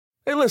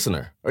Hey,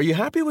 listener, are you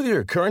happy with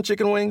your current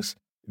chicken wings?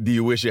 Do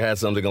you wish you had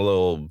something a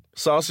little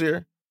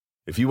saucier?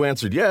 If you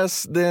answered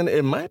yes, then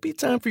it might be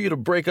time for you to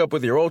break up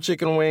with your old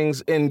chicken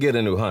wings and get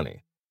a new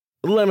honey.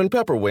 Lemon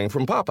pepper wing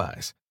from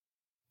Popeyes.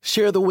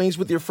 Share the wings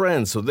with your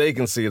friends so they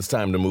can see it's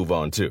time to move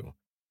on too.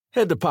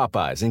 Head to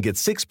Popeyes and get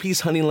 6-piece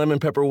honey lemon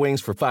pepper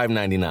wings for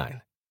 $5.99.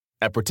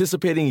 At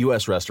participating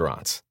U.S.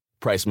 restaurants.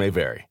 Price may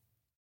vary.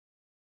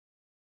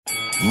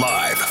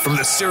 Live from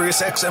the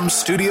SiriusXM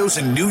studios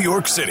in New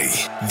York City,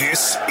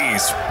 this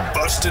is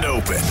Busted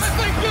Open.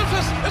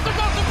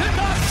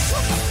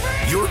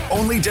 Your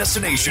only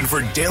destination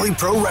for daily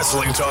pro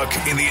wrestling talk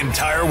in the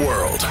entire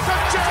world.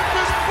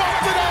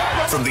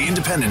 From the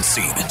independent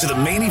scene to the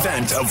main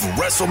event of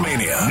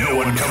WrestleMania, no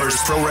one covers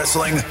pro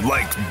wrestling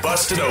like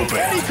Busted Open.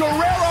 Eddie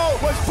Guerrero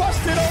was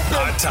busted open.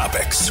 Hot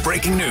topics,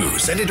 breaking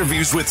news, and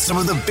interviews with some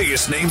of the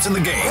biggest names in the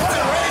game.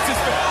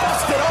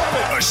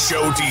 A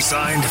show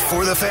designed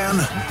for the fan,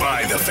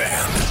 by the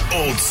fan.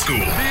 Old school.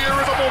 The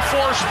irritable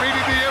force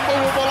meeting the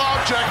immovable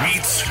object.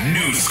 Meets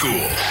new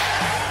school.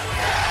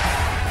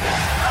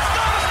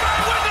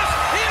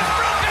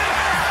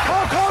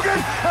 Hulk Hogan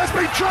has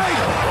betrayed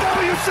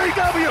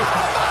WCW.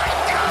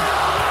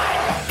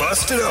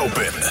 Busted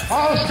Open.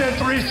 Austin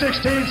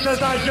 316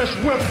 says I just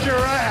whipped your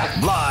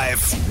ass.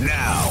 Live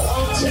now.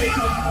 I'll take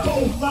them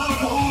both out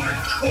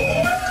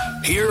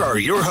hardcore. Here are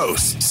your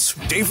hosts,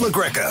 Dave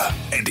LaGreca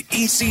and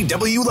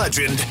ECW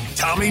legend,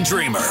 Tommy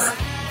Dreamer.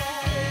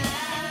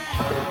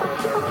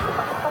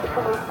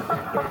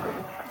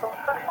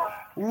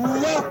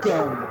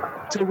 Welcome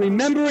to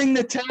Remembering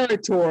the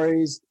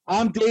Territories.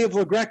 I'm Dave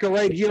LaGreca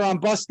right here on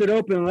Busted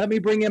Open. Let me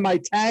bring in my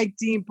tag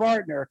team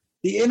partner,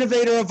 the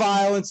innovator of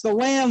violence, the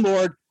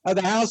landlord of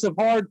the House of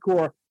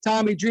Hardcore,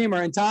 Tommy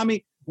Dreamer. And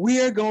Tommy,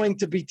 we are going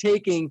to be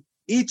taking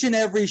each and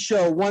every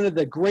show one of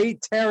the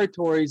great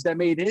territories that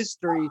made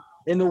history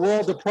in the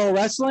world of pro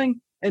wrestling.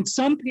 And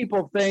some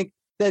people think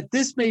that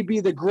this may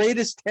be the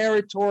greatest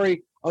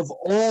territory of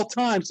all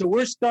time. So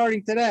we're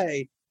starting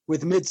today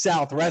with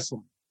Mid-South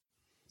Wrestling.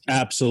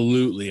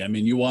 Absolutely. I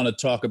mean, you want to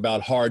talk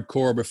about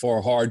hardcore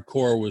before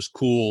hardcore was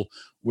cool.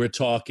 We're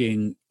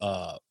talking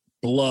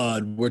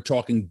blood. We're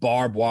talking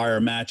barbed wire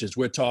matches.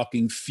 We're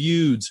talking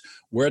feuds.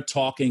 We're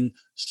talking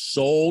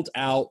sold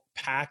out,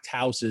 packed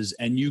houses.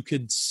 And you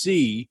could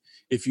see,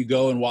 if you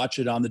go and watch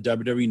it on the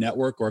WWE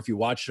Network or if you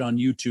watch it on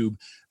YouTube,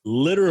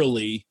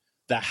 literally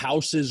the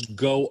houses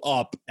go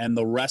up and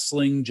the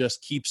wrestling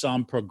just keeps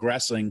on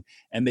progressing.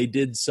 And they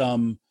did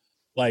some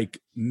like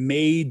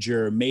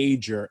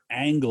major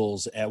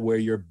angles at where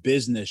your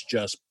business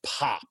just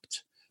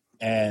popped.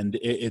 And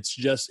it's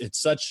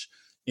such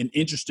an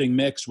interesting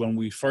mix. When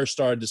we first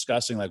started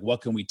discussing, like,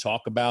 what can we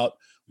talk about?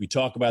 We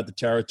talk about the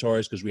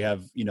territories because we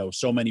have,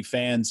 so many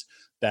fans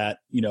that,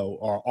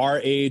 are our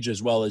age,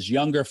 as well as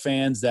younger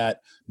fans that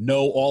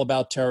know all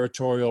about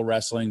territorial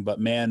wrestling. But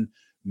man,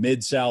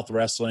 Mid-South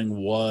Wrestling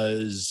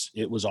was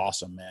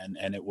awesome, man.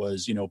 And it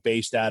was,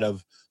 based out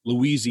of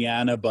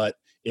Louisiana, but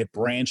it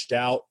branched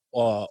out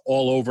all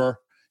over,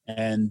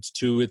 and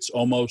to its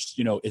almost,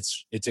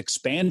 its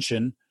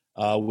expansion,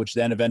 which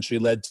then eventually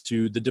led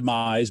to the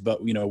demise. But,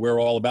 we're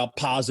all about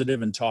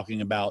positive and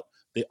talking about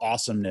the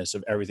awesomeness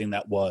of everything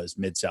that was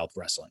Mid-South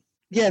Wrestling.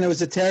 Yeah, and it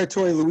was a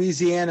territory,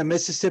 Louisiana,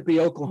 Mississippi,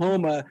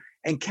 Oklahoma,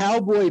 and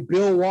Cowboy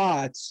Bill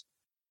Watts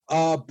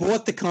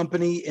bought the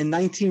company in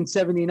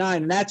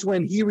 1979, and that's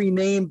when he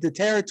renamed the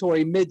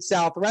territory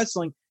Mid-South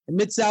Wrestling. And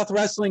Mid-South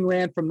Wrestling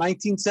ran from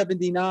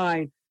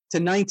 1979 to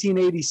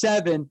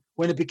 1987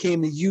 when it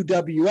became the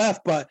UWF.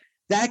 But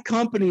that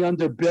company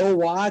under Bill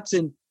Watts,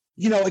 and,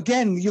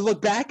 again, you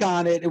look back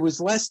on it, it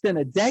was less than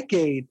a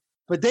decade,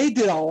 but they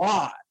did a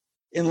lot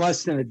in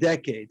less than a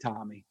decade,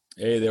 Tommy.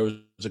 Hey, there was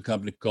a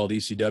company called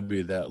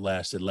ECW that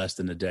lasted less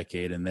than a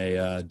decade, and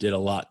they did a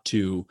lot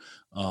too.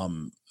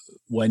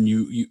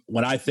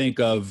 When I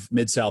think of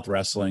Mid-South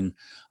Wrestling,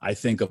 I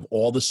think of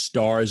all the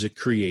stars it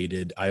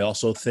created. I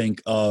also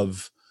think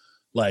of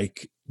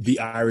like the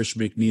Irish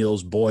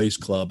McNeil's Boys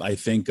Club. I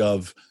think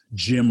of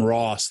Jim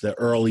Ross, the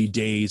early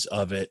days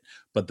of it.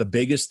 But the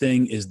biggest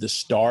thing is the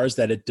stars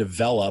that it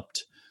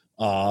developed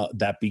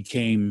that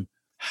became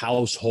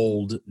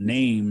household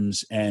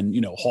names and,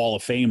 Hall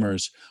of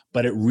Famers.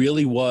 But it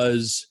really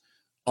was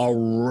a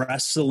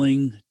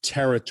wrestling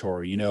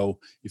territory.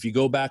 If you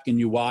go back and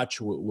you watch,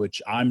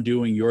 which I'm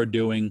doing, you're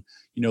doing,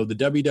 the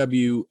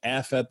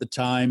WWF at the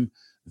time,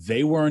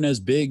 they weren't as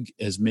big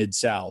as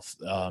Mid-South.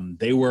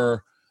 They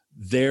were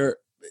there.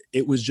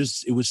 It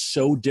was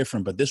so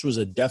different, but this was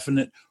a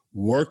definite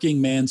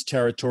working man's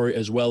territory,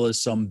 as well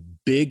as some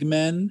big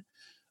men,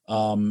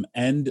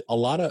 and a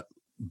lot of,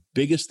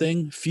 biggest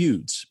thing,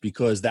 feuds,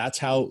 because that's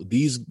how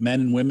these men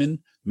and women,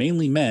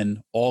 mainly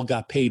men, all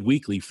got paid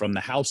weekly from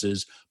the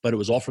houses, but it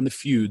was all from the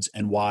feuds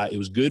and why it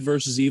was good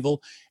versus evil.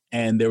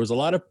 And there was a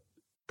lot of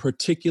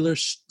particular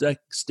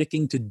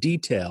sticking to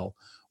detail,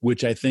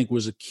 which I think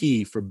was a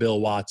key for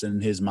Bill Watts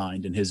in his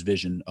mind and his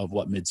vision of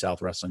what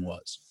Mid-South Wrestling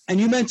was. And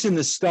you mentioned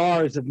the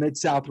stars of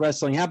Mid-South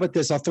Wrestling. How about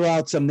this? I'll throw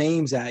out some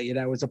names at you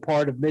that was a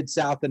part of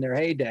Mid-South in their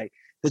heyday.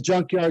 the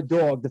Junkyard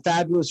Dog, the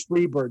Fabulous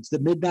Freebirds, the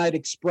Midnight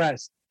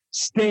Express,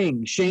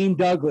 Sting, Shane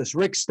Douglas,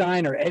 Rick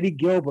Steiner, Eddie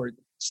Gilbert,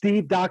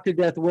 Steve Dr.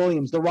 Death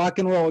Williams, the Rock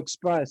and Roll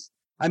Express.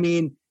 I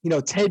mean,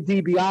 Ted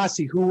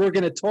DiBiase, who we're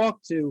going to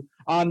talk to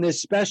on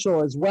this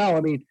special as well.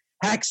 I mean,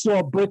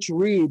 Hacksaw Butch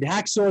Reed,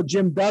 Hacksaw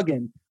Jim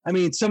Duggan. I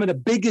mean, some of the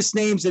biggest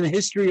names in the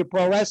history of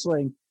pro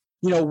wrestling,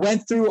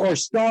 went through or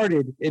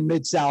started in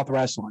Mid-South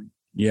Wrestling.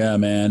 Yeah,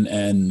 man.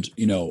 And,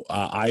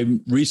 I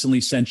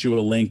recently sent you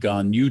a link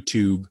on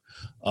YouTube,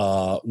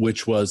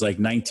 which was like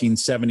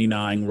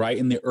 1979, right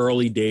in the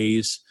early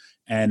days.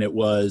 And it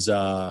was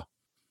the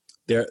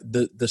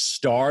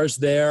stars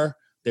there.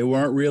 They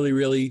weren't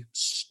really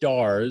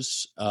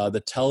stars.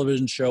 The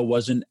television show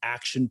wasn't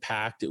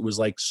action-packed. It was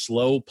like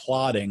slow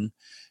plotting.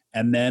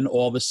 And then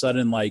all of a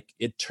sudden, like,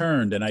 it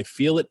turned. And I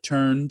feel it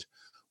turned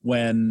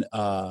when,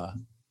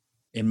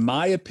 in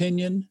my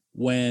opinion,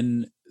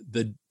 when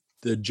the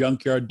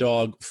Junkyard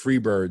Dog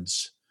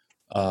Freebirds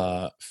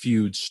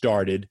feud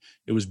started.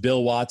 It was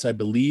Bill Watts, I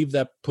believe,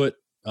 that put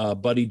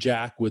Buddy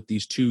Jack with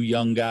these two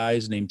young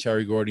guys named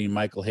Terry Gordy and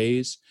Michael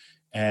Hayes.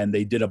 And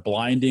they did a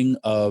blinding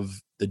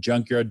of the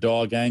Junkyard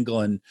Dog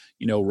angle. And,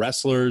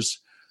 wrestlers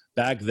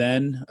back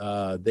then,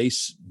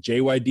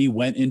 JYD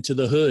went into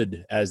the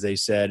hood, as they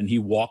said, and he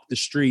walked the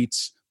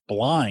streets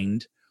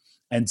blind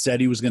and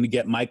said he was going to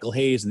get Michael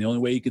Hayes. And the only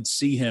way he could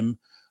see him,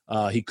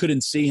 he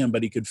couldn't see him,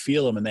 but he could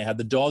feel him. And they had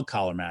the dog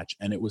collar match.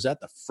 And it was at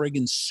the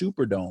friggin'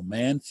 Superdome,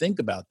 man. Think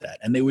about that.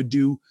 And they would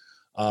do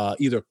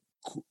either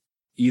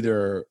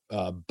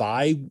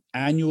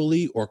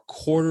biannually or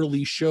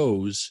quarterly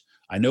shows.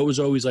 I know it was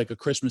always like a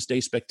Christmas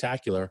Day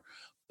spectacular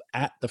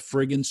at the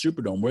friggin'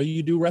 Superdome where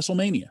you do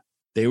WrestleMania.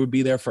 They would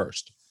be there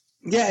first.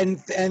 Yeah,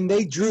 and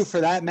they drew for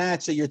that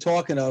match that you're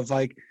talking of,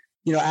 like,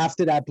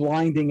 after that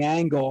blinding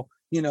angle,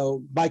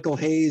 Michael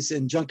Hayes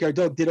and Junkyard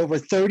Dog did over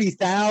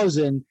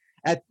 30,000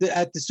 at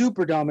the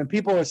Superdome, and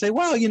people will say,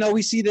 well,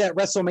 we see that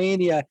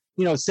WrestleMania,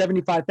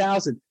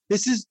 75,000.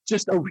 This is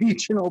just a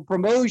regional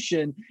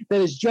promotion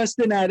that is just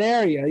in that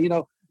area.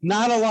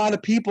 Not a lot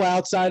of people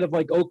outside of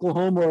like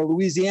Oklahoma or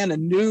Louisiana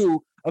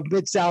knew of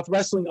Mid-South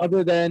Wrestling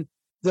other than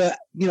the,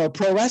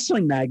 pro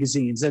wrestling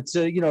magazines. That's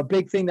a,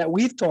 big thing that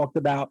we've talked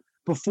about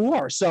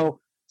before. So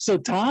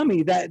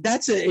Tommy,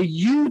 that's a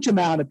huge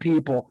amount of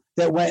people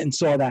that went and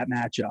saw that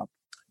matchup.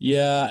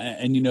 Yeah.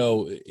 And,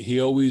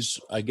 he always,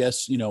 I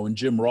guess, and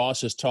Jim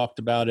Ross has talked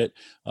about it.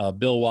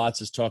 Bill Watts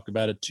has talked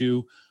about it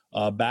too.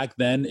 Back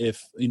then,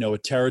 if, a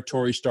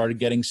territory started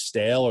getting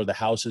stale or the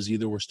houses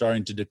either were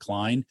starting to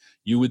decline,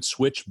 you would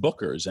switch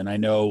bookers. And I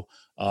know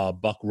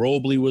Buck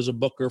Robley was a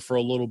booker for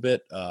a little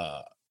bit.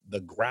 The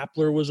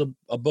Grappler was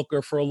a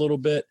booker for a little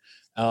bit.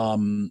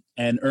 And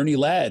Ernie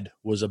Ladd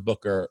was a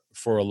booker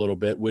for a little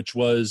bit, which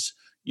was,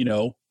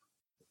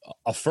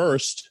 a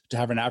first to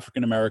have an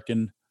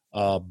African-American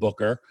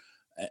booker.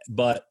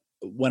 But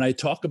when I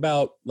talk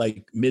about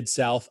like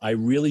Mid-South, I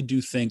really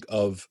do think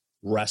of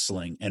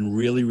wrestling and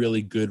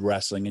really good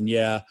wrestling. And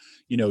yeah,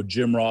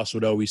 Jim Ross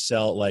would always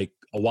sell like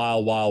a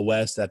Wild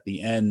West at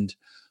the end,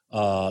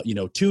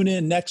 tune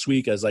in next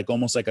week as like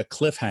almost like a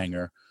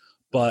cliffhanger.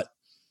 But,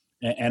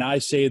 and I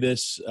say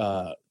this,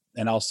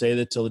 and I'll say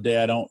that till the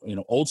day I don't,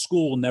 old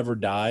school will never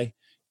die.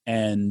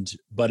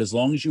 But as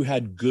long as you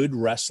had good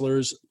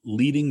wrestlers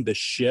leading the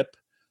ship,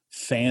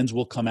 fans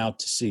will come out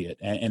to see it.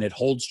 And it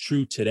holds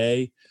true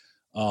today.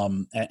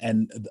 And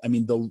I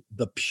mean,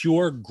 the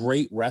pure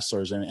great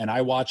wrestlers, and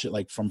I watch it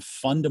like from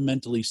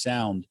fundamentally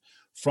sound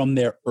from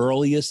their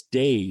earliest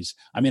days.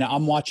 I mean,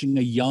 I'm watching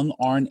a young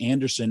Arn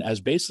Anderson as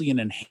basically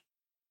an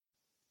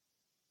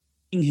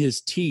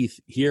his teeth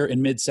here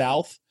in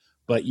Mid-South,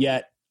 but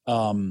yet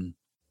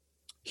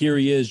here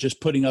he is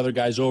just putting other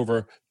guys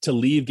over to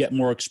leave, get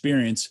more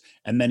experience,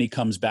 and then he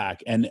comes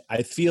back. And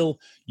I feel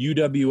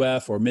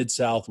UWF or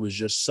Mid-South was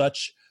just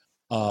such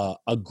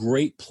a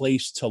great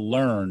place to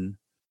learn.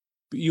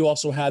 But you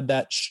also had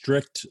that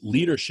strict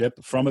leadership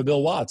from a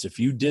Bill Watts. If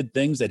you did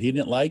things that he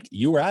didn't like,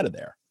 you were out of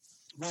there.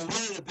 Well, one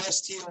of the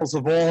best heels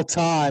of all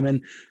time.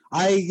 And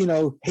I,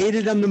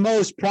 hated him the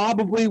most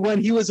probably when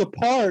he was a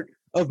part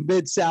of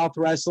Mid-South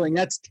Wrestling.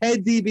 That's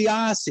Ted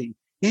DiBiase.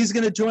 He's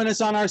going to join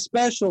us on our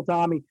special,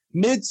 Tommy,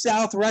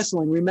 Mid-South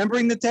Wrestling,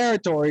 Remembering the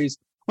Territories,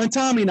 when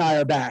Tommy and I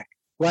are back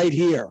right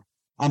here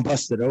on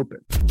Busted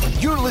Open.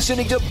 You're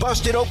listening to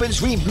Busted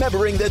Open's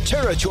Remembering the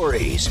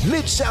Territories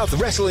Mid-South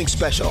Wrestling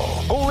Special,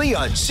 only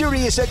on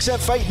SiriusXM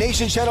Fight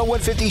Nation Channel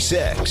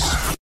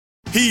 156.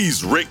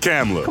 He's Rick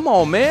Kamler. Come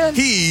on, man.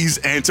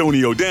 He's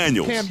Antonio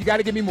Daniels. Cam, you got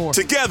to give me more.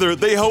 Together,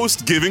 they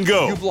host Give and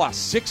Go. You've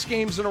lost 6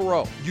 games in a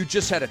row. You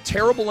just had a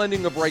terrible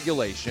ending of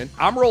regulation.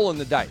 I'm rolling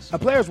the dice. A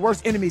player's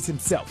worst enemy is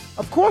himself.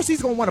 Of course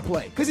he's going to want to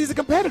play because he's a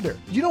competitor.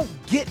 You don't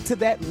get to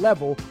that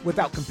level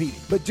without competing.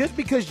 But just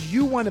because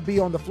you want to be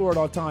on the floor at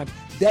all times,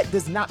 that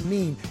does not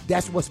mean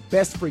that's what's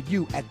best for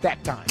you at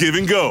that time. Give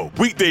and Go,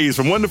 weekdays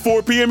from 1 to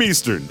 4 p.m.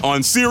 Eastern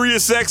on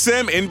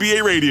SiriusXM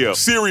NBA Radio,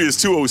 Sirius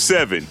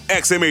 207,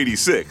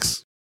 XM86.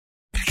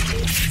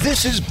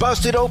 This is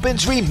Busted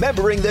Open's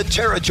Remembering the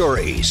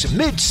Territories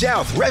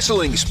Mid-South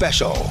Wrestling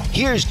Special.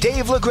 Here's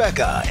Dave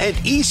LaGreca and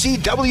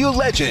ECW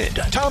legend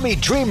Tommy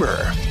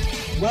Dreamer.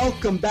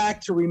 Welcome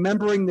back to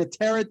Remembering the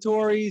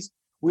Territories.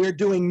 We're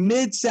doing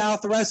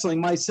Mid-South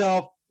Wrestling,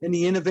 myself and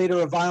the innovator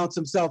of violence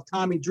himself,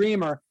 Tommy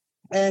Dreamer.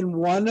 And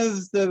one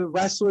of the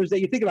wrestlers that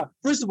you think about,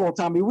 first of all,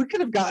 Tommy, we could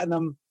have gotten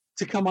them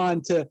to come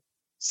on to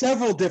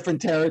several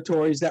different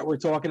territories that we're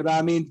talking about.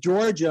 I mean,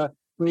 Georgia,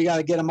 we got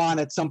to get him on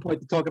at some point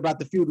to talk about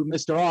the feud with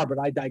Mr. R, but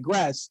I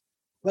digress.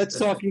 Let's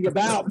talking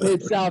about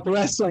Mid-South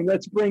Wrestling.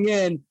 Let's bring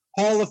in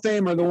Hall of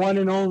Famer, the one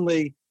and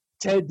only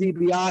Ted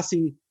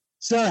DiBiase.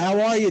 Sir, how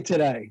are you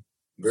today?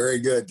 Very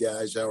good,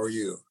 guys. How are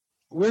you?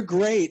 We're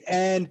great.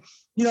 And,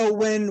 you know,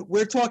 when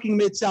we're talking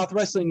Mid-South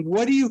Wrestling,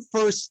 what do you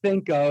first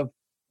think of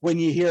when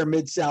you hear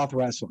Mid-South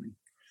Wrestling?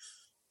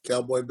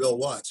 Cowboy Bill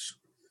Watts.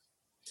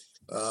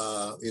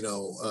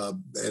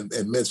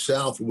 And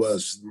Mid-South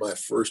was my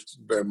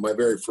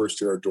very first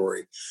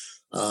territory.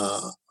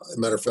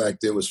 Matter of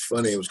fact, it was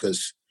funny. It was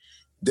because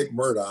Dick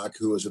Murdoch,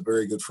 who was a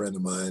very good friend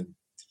of mine,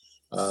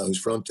 who's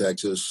from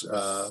Texas,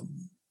 I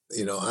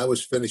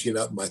was finishing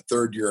up my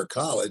third year of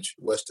college,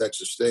 West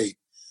Texas State,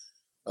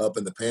 up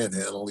in the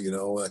Panhandle,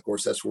 and of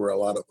course, that's where a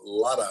lot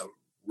of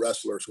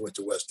wrestlers went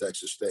to West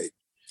Texas State,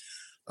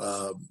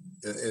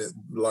 and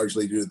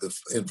largely due to the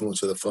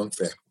influence of the Funk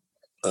family.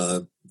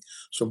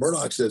 So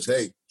Murdoch says,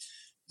 hey,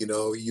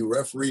 you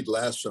refereed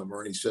last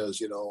summer, and he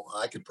says,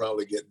 I could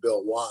probably get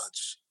Bill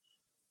Watts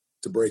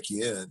to break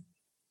you in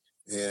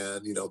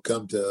and,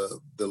 come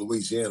to the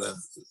Louisiana.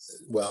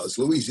 Well, it's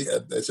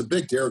Louisiana. It's a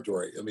big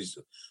territory. I mean,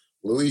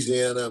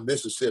 Louisiana,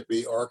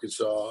 Mississippi,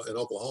 Arkansas, and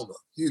Oklahoma,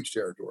 huge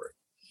territory,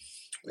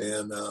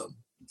 and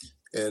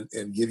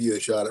give you a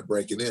shot at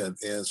breaking in.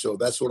 And so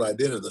that's what I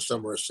did in the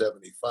summer of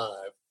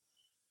 '75.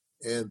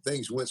 And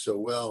things went so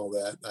well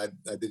that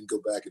I didn't go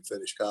back and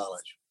finish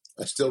college.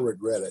 I still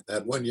regret it. I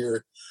had 1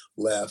 year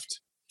left,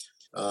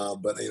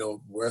 but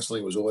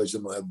wrestling was always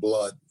in my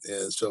blood,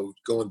 and so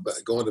going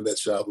to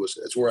Mid-South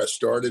it's where I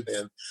started,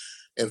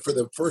 and for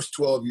the first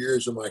 12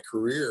 years of my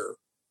career,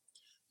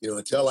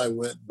 until I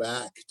went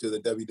back to the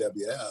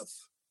WWF,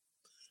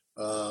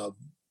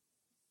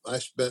 I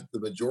spent the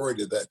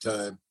majority of that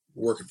time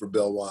working for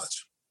Bill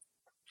Watts,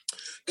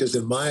 because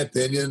in my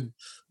opinion,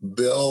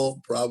 Bill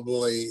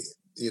probably.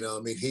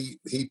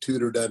 He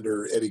tutored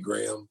under Eddie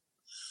Graham,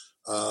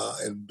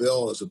 and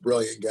Bill is a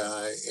brilliant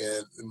guy.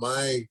 And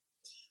my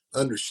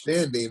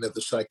understanding of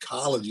the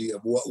psychology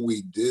of what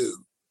we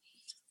do,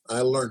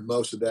 I learned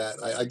most of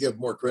that. I give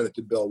more credit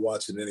to Bill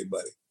Watts than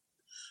anybody,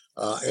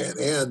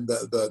 and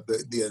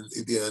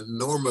the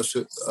enormous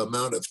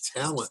amount of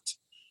talent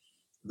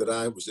that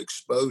I was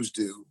exposed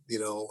to.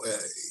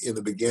 In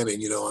the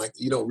beginning, you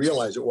don't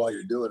realize it while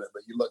you're doing it,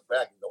 but you look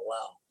back and go,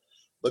 wow.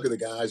 Look at the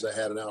guys I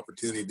had an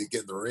opportunity to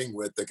get in the ring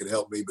with that could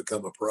help me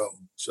become a pro.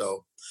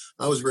 So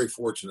I was very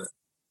fortunate.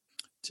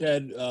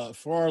 Ted,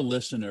 for our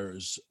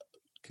listeners,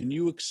 can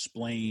you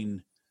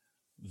explain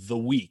the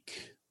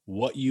week,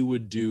 what you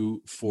would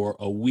do for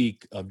a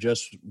week of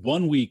just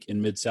 1 week in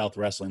Mid-South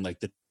Wrestling, like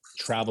the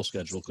travel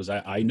schedule? Because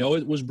I know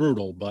it was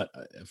brutal, but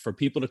for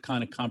people to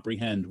kind of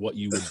comprehend what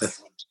you would do.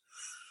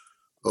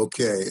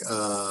 Okay,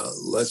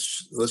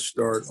 let's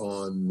start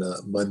on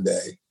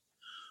Monday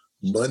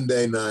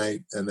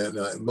night, and then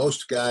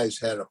most guys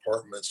had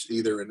apartments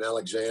either in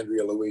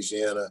Alexandria,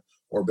 Louisiana,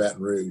 or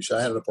Baton Rouge.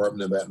 I had an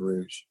apartment in Baton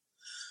Rouge.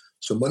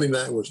 So Monday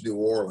night was New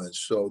Orleans.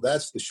 So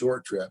that's the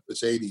short trip.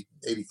 It's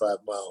 85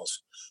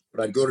 miles.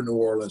 But I'd go to New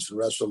Orleans and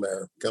wrestle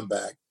there, come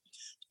back.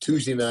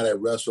 Tuesday night, I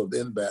wrestled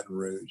in Baton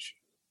Rouge.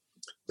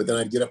 But then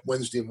I'd get up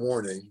Wednesday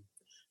morning,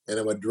 and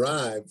I would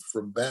drive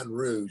from Baton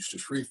Rouge to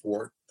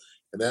Shreveport,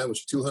 and that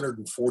was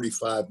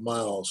 245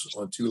 miles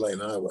on two-lane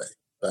highway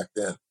back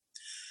then.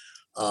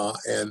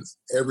 And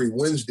every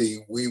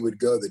Wednesday we would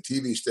go to the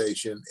TV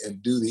station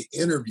and do the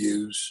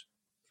interviews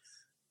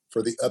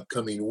for the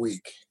upcoming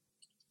week.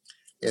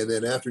 And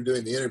then after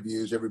doing the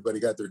interviews, everybody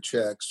got their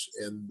checks.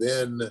 And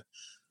then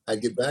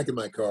I'd get back in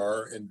my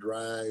car and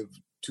drive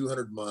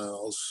 200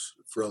 miles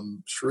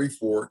from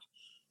Shreveport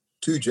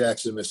to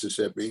Jackson,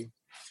 Mississippi,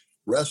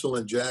 wrestle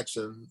in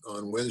Jackson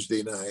on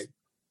Wednesday night,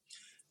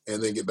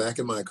 and then get back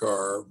in my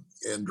car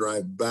and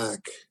drive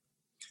back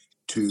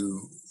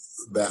to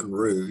Baton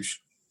Rouge.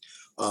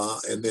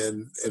 And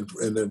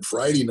then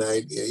Friday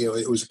night,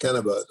 it was kind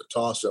of a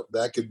toss-up.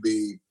 That could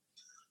be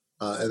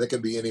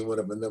any one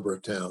of a number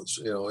of towns.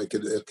 It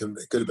could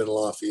have been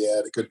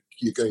Lafayette.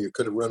 You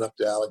could have run up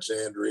to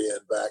Alexandria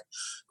and back.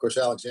 Of course,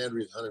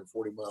 Alexandria is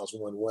 140 miles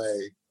one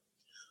way.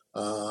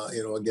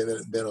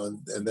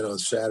 Then on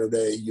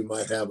Saturday you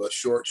might have a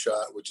short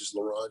shot, which is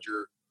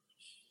Laranger,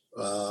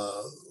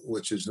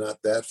 which is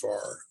not that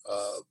far.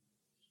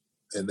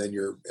 And then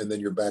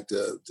you're back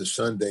to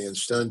Sunday, and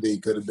Sunday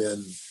could have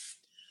been.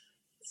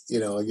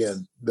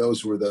 Again,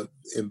 those were the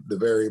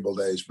variable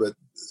days, but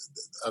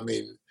I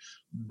mean,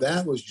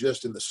 that was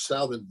just in the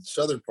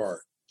southern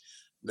part.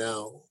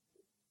 Now,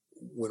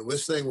 when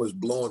this thing was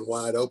blowing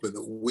wide open,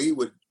 we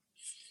would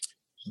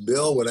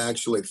Bill would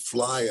actually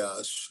fly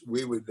us.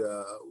 We would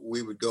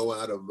go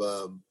out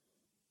of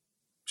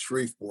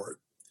Shreveport.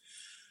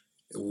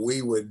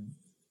 He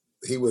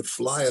would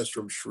fly us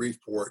from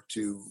Shreveport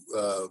to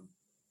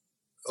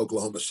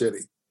Oklahoma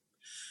City,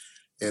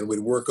 and we'd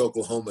work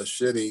Oklahoma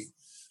City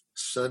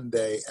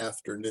Sunday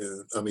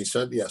afternoon,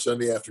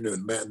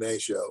 matinee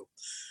show.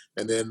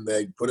 And then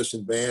they'd put us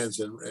in vans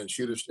and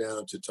shoot us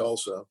down to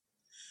Tulsa.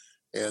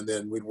 And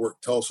then we'd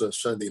work Tulsa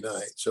Sunday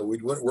night. So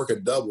we'd work a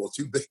double,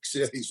 2 big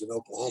cities in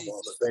Oklahoma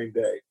on the same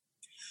day.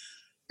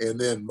 And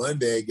then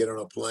Monday, get on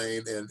a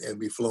plane and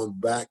be flown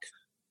back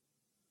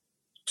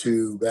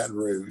to Baton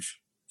Rouge.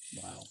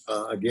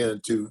 Wow.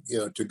 Again, to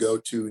go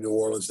to New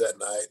Orleans that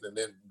night and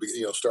then,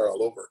 start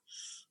all over.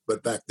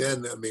 But back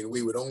then, I mean,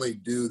 we would only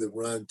do the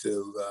run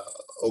to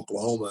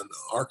Oklahoma and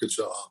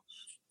Arkansas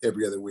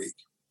every other week.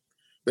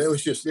 But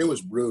it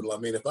was brutal. I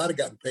mean, if I'd have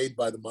gotten paid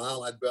by the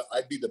mile,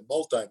 I'd be the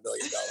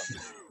multi-million-dollar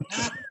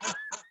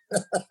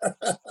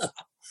man.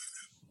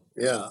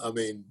 Yeah, I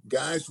mean,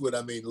 guys would,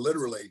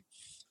 literally,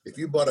 if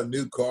you bought a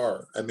new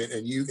car, and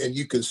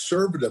you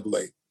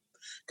conservatively,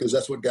 because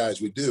that's what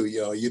guys would do.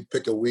 You'd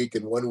pick a week,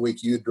 and 1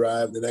 week you'd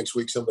drive, the next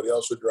week somebody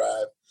else would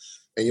drive.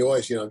 And you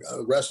always,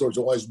 wrestlers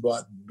always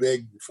bought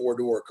big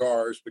 4-door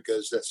cars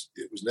because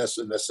it was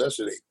a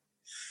necessity.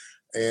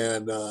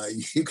 And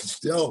you could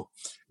still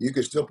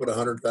put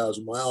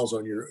 100,000 miles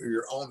on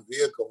your own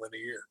vehicle in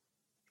a year.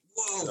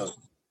 Whoa!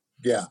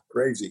 Yeah,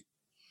 crazy.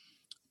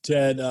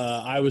 Ted,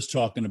 I was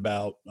talking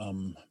about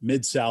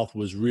Mid-South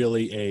was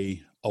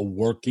really a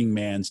working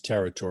man's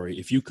territory.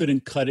 If you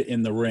couldn't cut it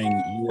in the ring,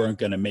 you weren't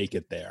going to make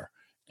it there.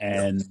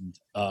 And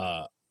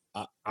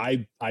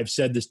I've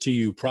said this to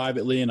you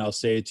privately, and I'll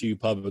say it to you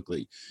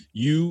publicly.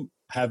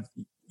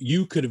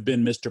 You could have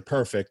been Mr.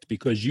 Perfect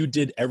because you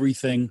did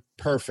everything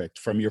perfect,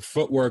 from your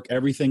footwork,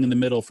 everything in the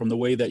middle, from the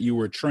way that you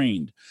were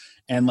trained.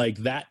 And like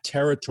that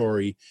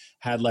territory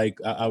had, like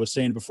I was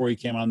saying before you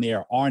came on the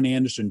air, Arn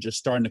Anderson just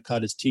starting to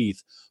cut his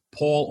teeth,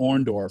 Paul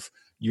Orndorff,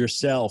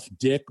 yourself,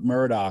 Dick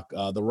Murdoch,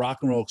 the Rock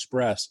and Roll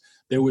Express.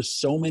 There was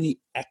so many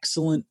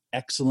excellent,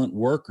 excellent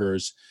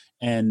workers.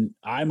 And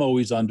I'm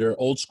always under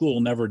old school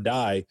never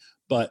die,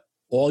 but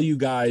all you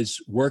guys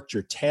worked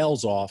your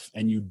tails off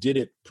and you did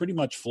it pretty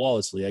much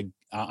flawlessly.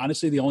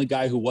 Honestly, the only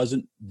guy who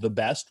wasn't the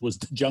best was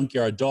the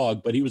Junkyard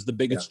Dog, but he was the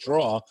biggest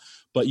draw.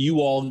 But you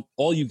all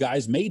you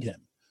guys made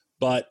him.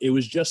 But it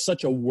was just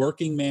such a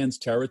working man's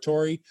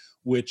territory,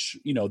 which,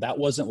 that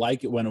wasn't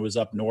like it when it was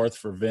up north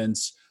for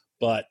Vince.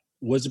 But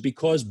was it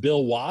because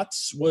Bill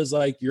Watts was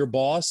like your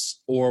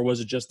boss, or was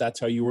it just that's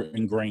how you were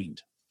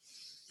ingrained?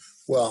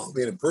 Well,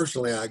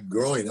 personally,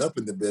 growing up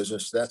in the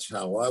business, that's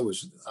how I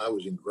was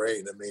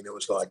ingrained. It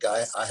was like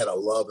I had a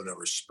love and a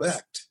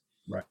respect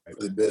for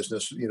the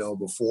business,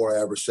 before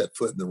I ever set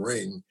foot in the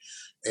ring.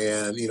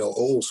 And,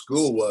 old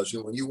school was,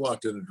 when you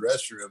walked in the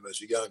dressing room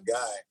as a young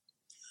guy,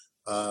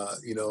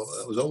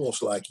 it was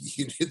almost like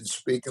you didn't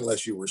speak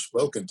unless you were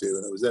spoken to.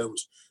 And it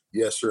was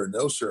yes, sir,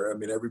 no, sir.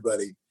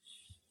 Everybody,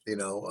 you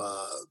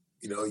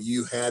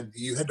had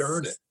to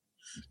earn it.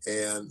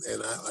 And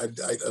I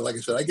like I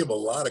said, I give a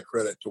lot of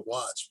credit to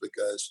Watts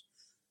because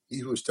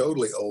he was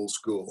totally old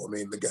school.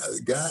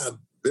 The guy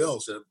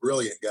Bill's a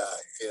brilliant guy.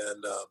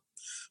 And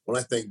when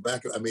I think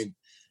back,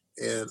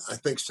 and I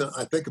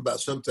think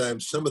about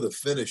sometimes some of the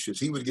finishes,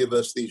 he would give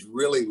us these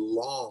really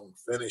long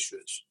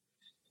finishes.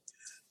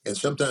 And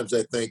sometimes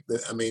I think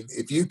that,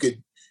 if you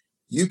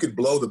could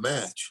blow the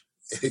match,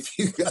 if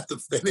you got the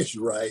finish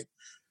right,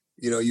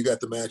 you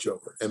got the match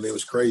over. It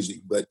was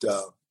crazy, but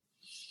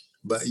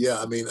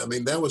yeah,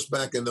 that was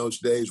back in those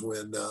days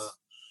when,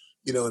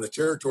 in a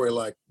territory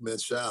like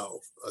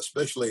Mid-South,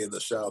 especially in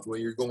the South,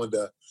 when you're going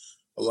to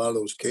a lot of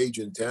those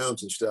Cajun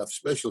towns and stuff,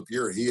 especially if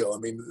you're a heel.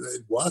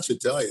 Watts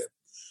would tell you,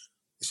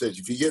 he says,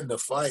 if you get in a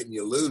fight and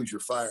you lose, you're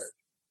fired.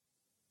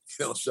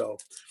 So,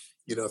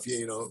 if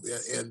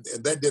and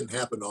that didn't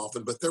happen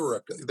often, but there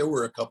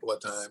were a couple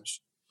of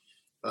times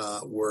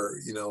where,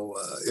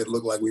 it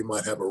looked like we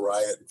might have a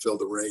riot and fill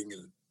the ring.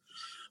 And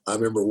I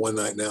remember one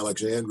night in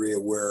Alexandria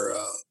where,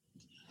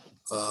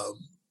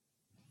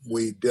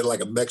 we did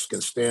like a Mexican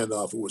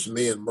standoff. It was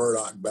me and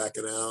Murdoch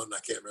backing out, and I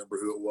can't remember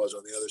who it was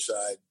on the other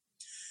side.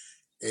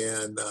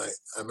 And I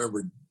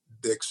remember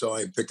Dick saw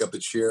him pick up a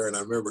chair, and I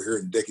remember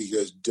hearing Dick, he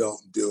goes,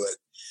 "Don't do it."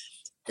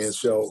 And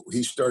so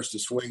he starts to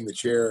swing the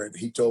chair, and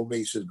he told me,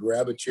 he said,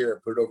 "Grab a chair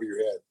and put it over your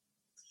head."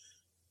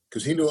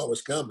 Because he knew what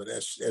was coming.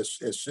 As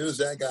soon as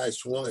that guy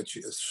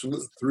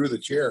threw the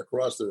chair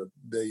across the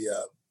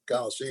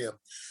Coliseum,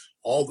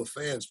 all the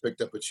fans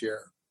picked up a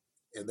chair.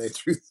 And they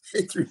threw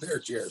their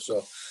chair.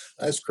 So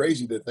that's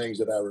crazy, the things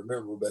that I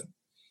remember. But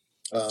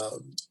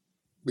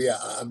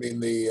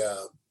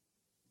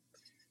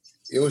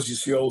it was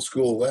just the old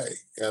school way.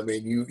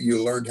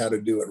 You learned how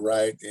to do it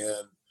right.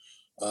 And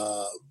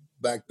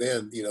back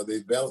then,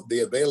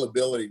 the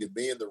availability to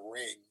be in the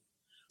ring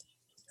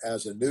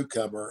as a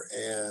newcomer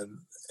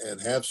and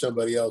have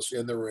somebody else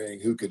in the ring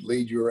who could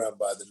lead you around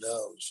by the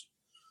nose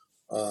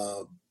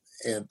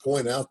and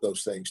point out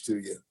those things to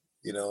you.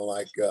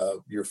 Like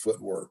your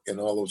footwork and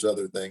all those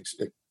other things.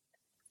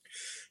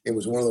 it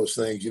was one of those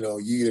things, you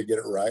either get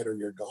it right or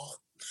you're gone.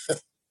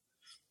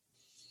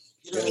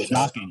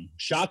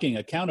 Shocking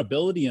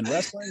accountability in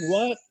wrestling.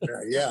 What?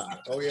 Yeah.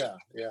 Oh yeah.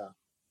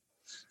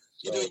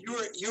 So,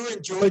 you were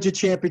in Georgia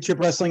Championship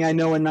Wrestling, I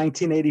know, in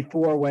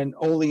 1984 when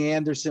Ole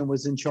Anderson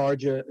was in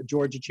charge of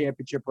Georgia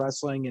Championship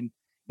Wrestling, and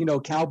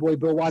Cowboy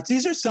Bill Watts.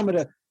 These are some of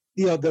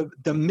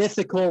the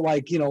mythical,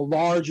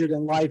 larger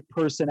than life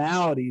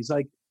personalities.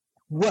 Like,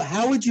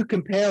 how would you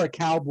compare a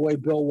Cowboy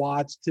Bill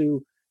Watts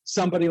to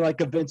somebody like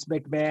a Vince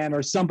McMahon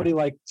or somebody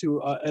like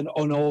to an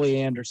Ole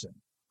Anderson?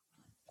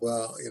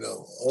 Well,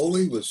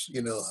 Ole was,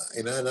 and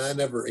I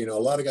never, a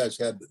lot of guys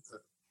had a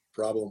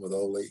problem with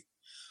Ole.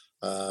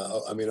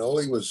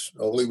 Ole was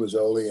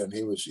Ole, and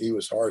he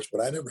was harsh,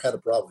 but I never had a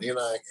problem. He and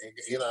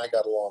I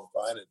got along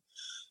fine,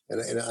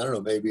 and I don't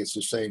know, maybe it's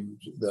the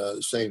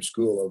same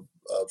school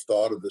of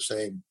thought, of the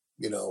same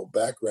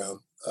background,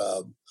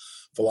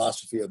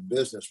 philosophy of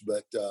business.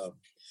 But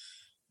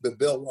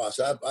Bill Watts,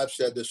 I've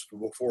said this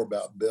before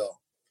about Bill.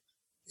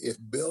 If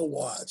Bill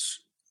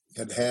Watts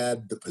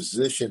had the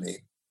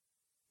positioning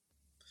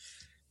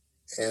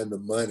and the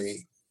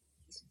money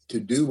to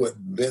do what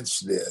Vince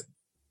did,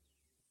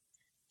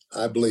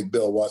 I believe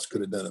Bill Watts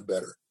could have done it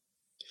better.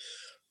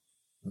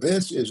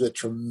 Vince is a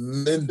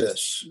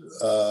tremendous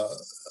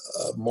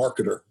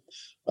marketer.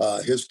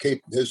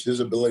 His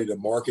ability to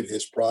market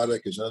his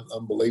product is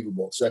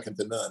unbelievable, second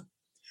to none.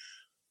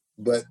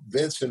 But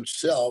Vince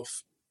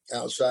himself,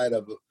 outside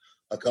of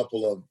a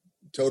couple of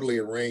totally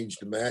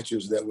arranged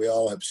matches that we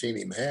all have seen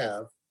him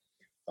have,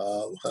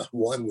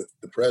 one with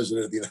the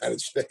president of the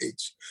United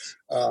States,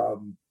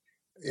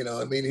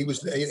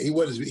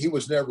 he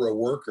was never a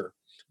worker.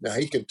 Now,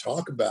 he can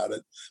talk about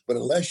it, but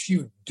unless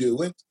you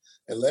do it,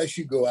 unless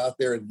you go out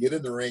there and get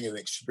in the ring and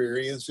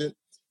experience it,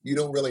 you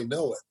don't really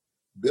know it.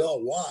 Bill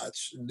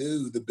Watts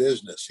knew the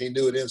business. He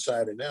knew it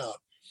inside and out.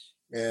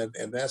 And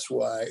that's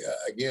why,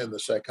 again, the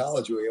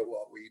psychology of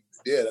what we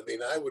did.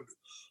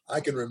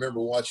 I can remember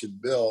watching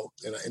Bill,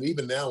 and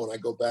even now when I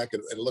go back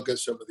and look at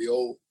some of the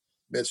old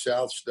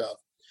Mid-South stuff,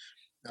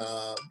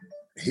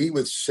 he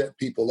would set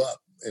people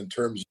up in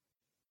terms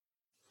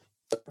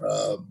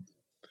of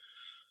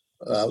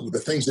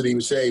the things that he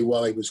would say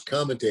while he was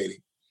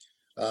commentating.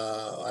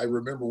 I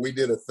remember we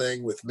did a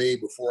thing with me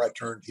before I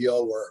turned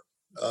heel where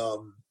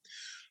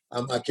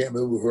I can't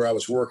remember who I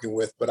was working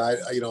with, but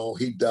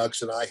he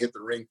ducks and I hit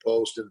the ring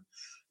post, and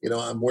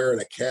I'm wearing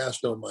a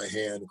cast on my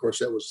hand. Of course,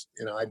 that was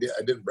I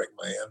didn't break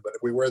my hand, but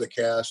we wear the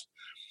cast,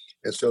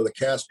 and so the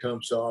cast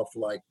comes off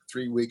like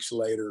 3 weeks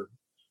later,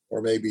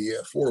 or maybe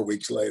 4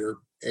 weeks later,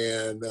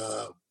 and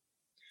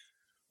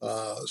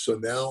so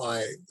now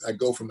I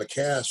go from the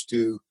cast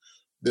to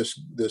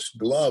this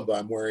glove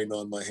I'm wearing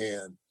on my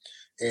hand.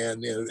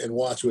 And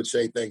Watts would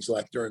say things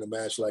like during a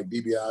match, like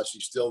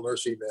DiBiase's still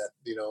nursing that,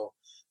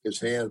 his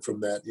hand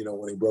from that,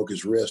 when he broke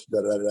his wrist,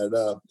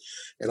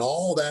 and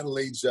all that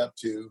leads up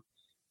to,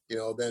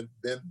 then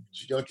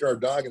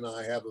Junkyard Dog and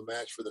I have a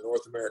match for the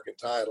North American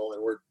title,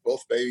 and we're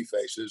both baby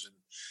faces, and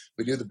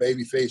we do the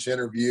baby face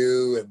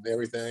interview and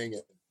everything,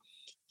 and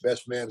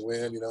best man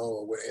win,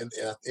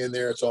 in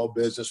there it's all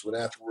business. When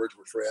afterwards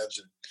we're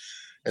friends,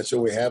 and so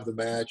we have the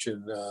match,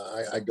 and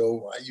I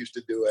used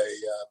to do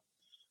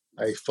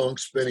a funk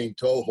spinning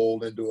toe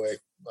hold into a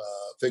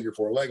figure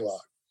four leg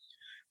lock.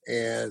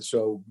 And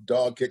so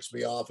Dog kicks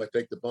me off. I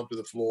take the bump to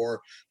the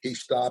floor. He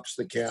stops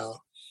the count,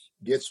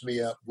 gets me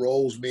up,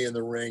 rolls me in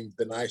the ring,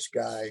 the nice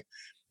guy.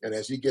 And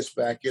as he gets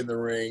back in the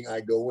ring,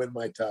 I go in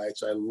my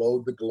tights. I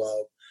load the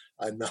glove.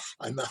 I knock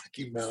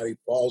him out. He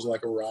falls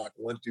like a rock.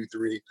 1, 2,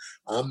 3.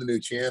 I'm the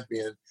new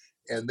champion.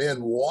 And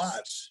then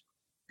Watts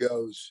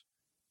goes,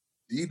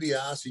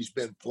 DiBiase's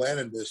been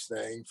planning this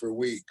thing for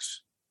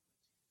weeks.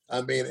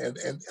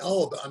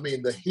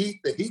 The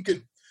heat that he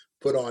could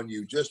put on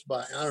you just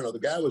by, the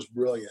guy was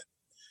brilliant.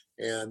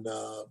 And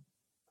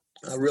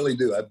I really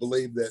do. I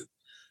believe that,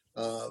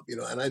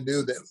 and I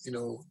knew that,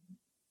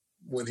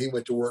 when he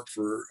went to work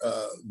for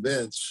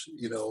Vince,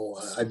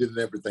 I didn't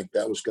ever think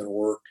that was going to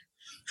work.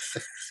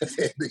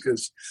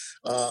 Because,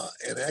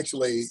 and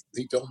actually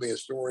he told me a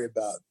story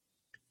about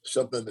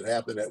something that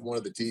happened at one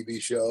of the TV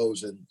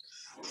shows, and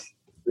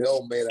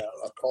Bill made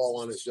a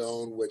call on his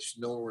own, which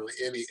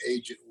any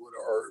agent would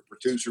or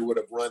producer would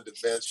have run to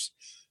Vince,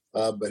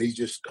 but he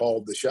just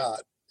called the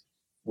shot.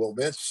 Well,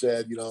 Vince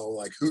said,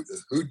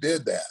 who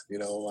did that?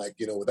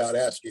 Without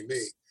asking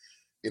me,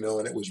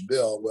 and it was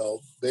Bill.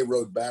 Well, they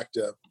rode back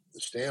to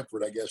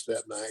Stamford, I guess,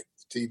 that night.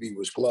 The TV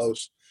was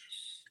close,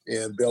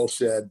 and Bill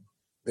said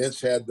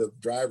Vince had the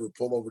driver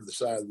pull over to the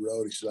side of the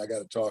road. He said, I got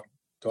to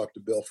talk to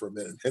Bill for a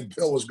minute. And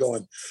Bill was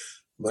going,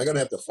 am I going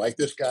to have to fight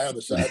this guy on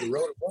the side of the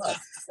road or what?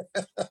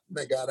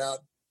 They got out,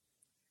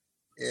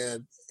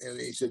 and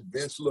he said,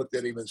 Vince looked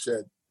at him and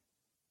said,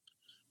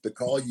 the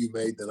call you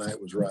made tonight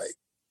was right.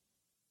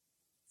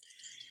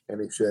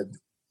 And he said,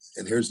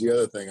 and here's the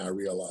other thing I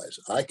realized.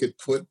 I could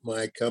put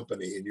my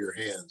company in your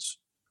hands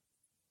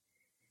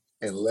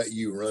and let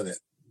you run it,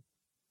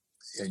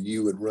 and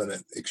you would run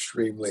it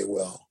extremely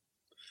well.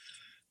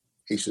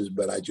 He says,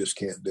 but I just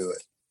can't do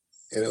it.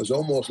 And it was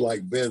almost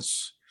like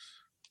Vince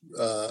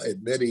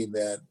admitting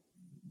that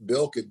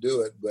Bill could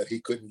do it, but he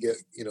couldn't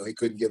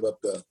give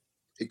up the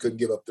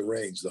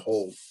reins, the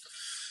hold.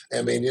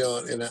 I mean,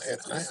 and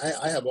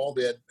I have all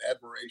the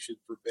admiration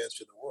for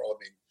Vince in the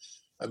world.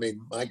 I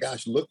mean, my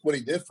gosh, look what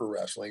he did for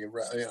wrestling.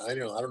 I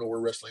don't know where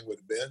wrestling would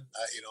have been,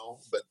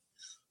 but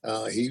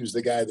he's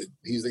the guy that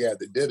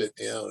did it.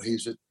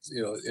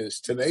 It's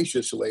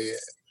tenaciously,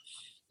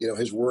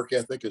 his work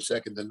ethic is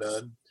second to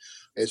none.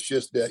 It's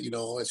just that,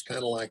 it's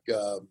kind of like,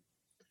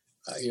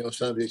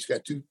 somebody has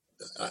got too,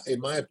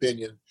 in my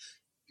opinion,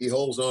 he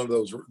holds on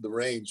to the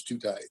reins too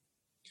tight.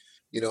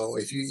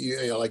 If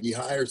like he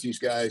hires these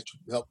guys to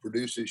help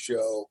produce his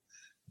show,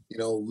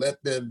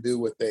 let them do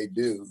what they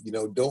do.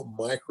 Don't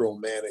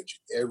micromanage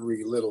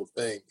every little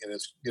thing. And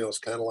it's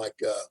kind of like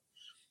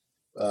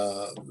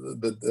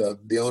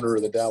the owner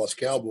of the Dallas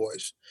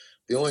Cowboys.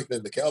 The only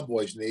thing the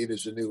Cowboys need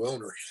is a new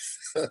owner.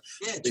 Yeah,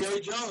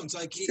 Jerry Jones.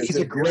 Like he's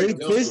a great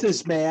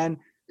businessman,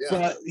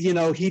 but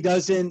he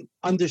doesn't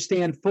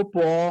understand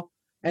football,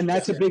 and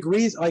that's a big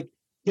reason. Like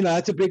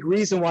that's a big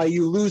reason why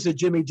you lose a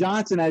Jimmy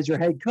Johnson as your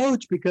head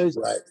coach, because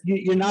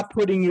you're not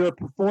putting your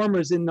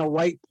performers in the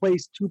right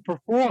place to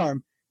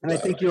perform. And I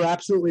think you're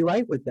absolutely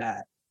right with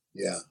that.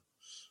 Yeah.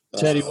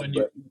 Teddy, when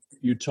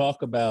you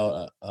talk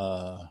about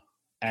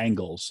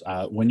angles,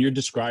 when you're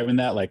describing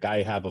that, like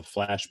I have a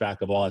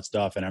flashback of all that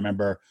stuff. And I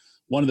remember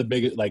one of the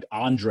biggest, like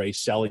Andre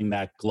selling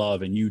that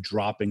glove and you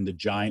dropping the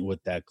Giant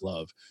with that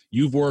glove.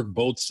 You've worked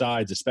both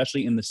sides,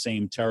 especially in the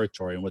same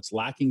territory. And what's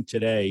lacking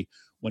today,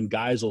 when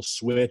guys will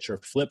switch or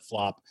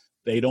flip-flop,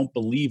 they don't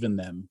believe in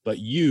them. But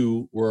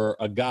you were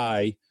a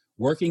guy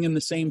working in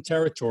the same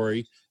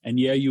territory, and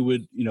you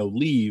would,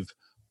 leave,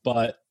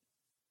 but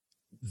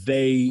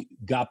they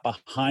got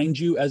behind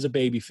you as a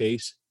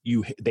babyface.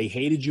 They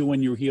hated you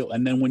when you were heel,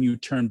 and then when you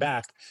turned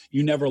back,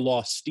 you never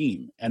lost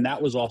steam. And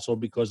that was also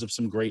because of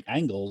some great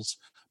angles,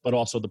 but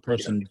also the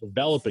person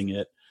developing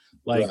it.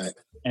 But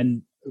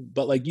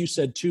like you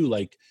said too,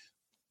 like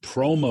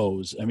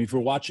promos. I mean, if we're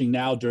watching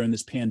now during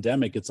this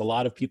pandemic, it's a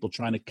lot of people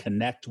trying to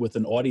connect with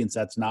an audience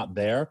that's not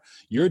there.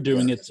 You're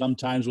doing it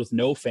sometimes with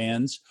no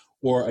fans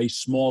or a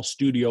small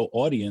studio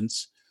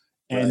audience,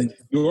 and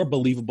you're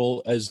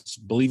believable as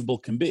believable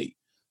can be.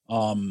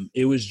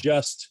 It was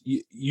just,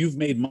 you've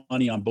made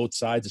money on both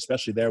sides,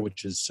 especially there,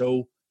 which is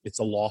it's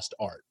a lost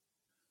art.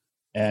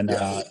 And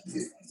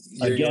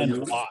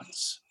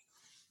lots.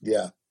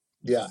 Yeah.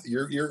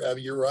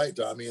 You're right,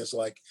 Tommy. It's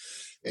like,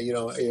 and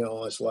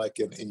it's like,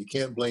 and you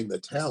can't blame the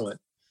talent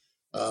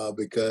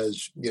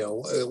because,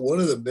 one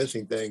of the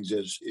missing things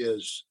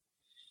is,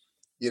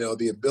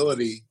 the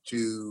ability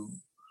to,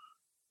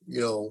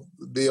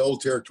 the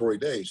old territory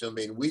days. I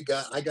mean,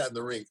 I got in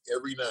the ring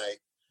every night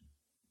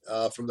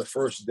from the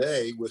first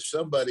day with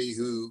somebody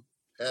who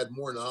had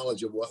more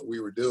knowledge of what we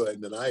were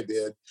doing than I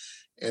did,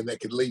 and that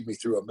could lead me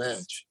through a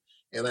match.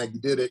 And I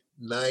did it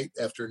night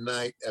after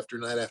night after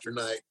night after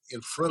night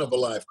in front of a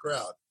live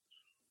crowd.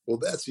 Well,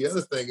 that's the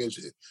other thing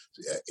is,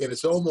 and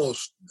it's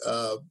almost,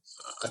 I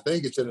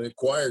think it's an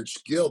acquired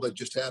skill that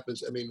just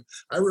happens. I mean,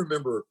 I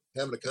remember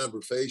having a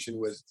conversation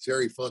with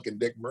Terry Funk and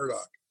Dick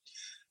Murdoch.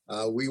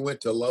 We went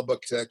to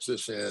Lubbock,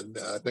 Texas, and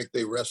I think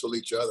they wrestled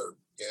each other.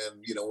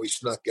 And, we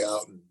snuck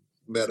out and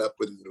met up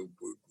and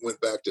went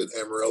back to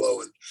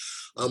Amarillo. And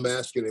I'm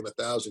asking him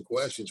 1,000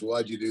 questions.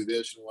 Why'd you do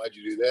this? And why'd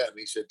you do that? And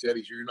he said,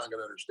 Teddy, you're not going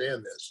to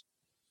understand this.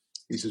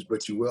 He says,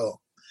 but you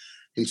will.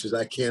 He says,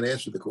 I can't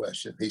answer the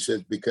question. He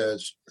says,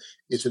 because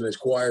it's an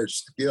acquired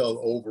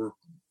skill over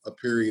a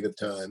period of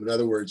time. In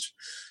other words,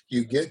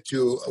 you get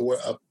to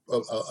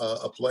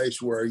a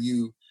place where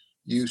you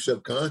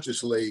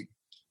subconsciously,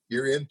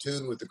 you're in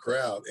tune with the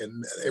crowd,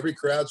 and every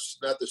crowd's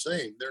not the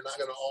same. They're not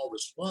going to all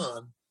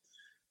respond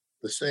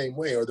the same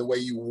way or the way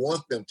you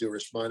want them to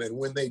respond. And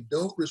when they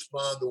don't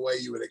respond the way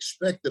you would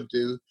expect them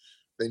to,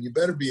 then you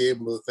better be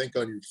able to think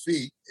on your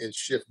feet and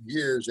shift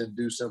gears and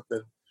do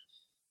something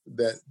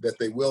that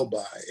they will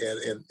buy.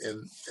 And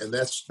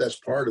that's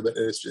part of it.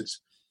 It's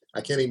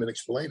I can't even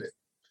explain it.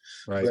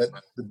 Right. But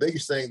the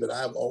biggest thing that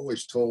I've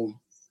always told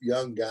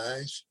young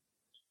guys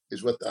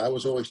is what I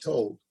was always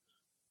told: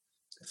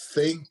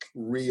 think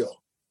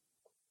real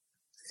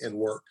and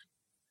work.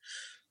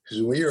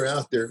 Because when you're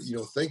out there,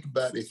 think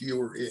about if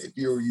you're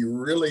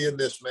really in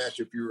this match,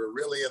 if you were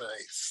really in a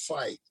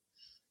fight,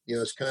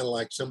 it's kind of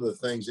like some of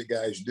the things that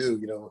guys do.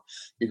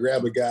 You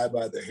grab a guy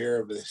by the hair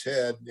of his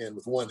head, and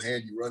with one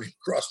hand you run him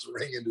across the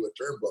ring into a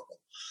turnbuckle.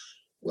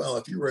 Well,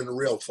 if you were in a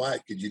real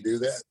fight, could you do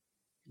that?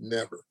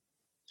 Never.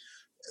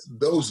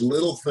 Those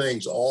little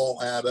things all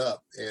add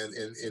up, and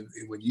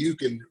when you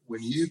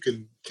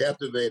can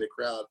captivate a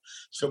crowd,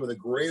 some of the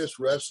greatest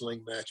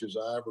wrestling matches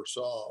I ever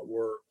saw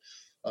were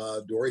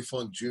Dory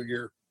Funk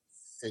Jr.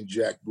 and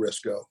Jack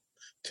Briscoe,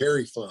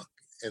 Terry Funk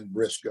and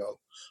Briscoe,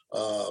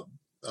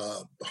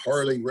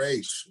 Harley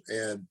Race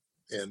and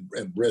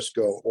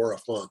Briscoe or a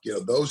Funk.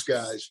 Those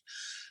guys.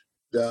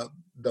 The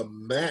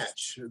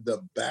match,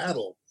 the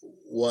battle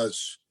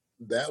was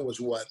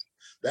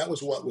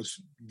what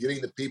was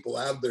getting the people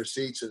out of their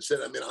seats and said,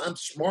 I'm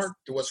smart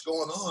to what's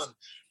going on,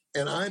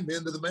 and I'm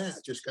into the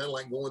match. It's kind of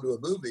like going to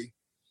a movie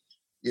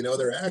You know,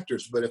 they're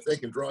actors, but if they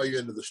can draw you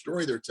into the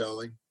story they're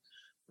telling,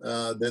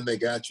 then they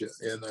got you.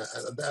 And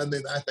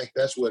I think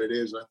that's what it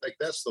is. And I think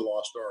that's the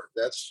lost art.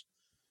 That's,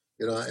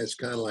 you know, it's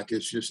kind of like,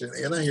 it's just,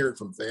 and I hear it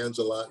from fans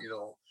a lot, you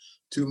know,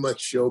 too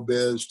much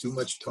showbiz, too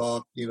much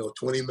talk, you know,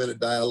 20-minute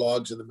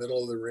dialogues in the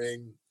middle of the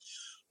ring.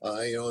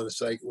 You know, and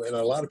it's like, and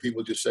a lot of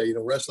people just say, you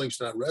know,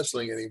 wrestling's not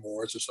wrestling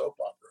anymore. It's a soap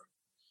opera.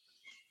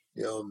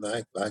 You know,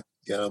 and I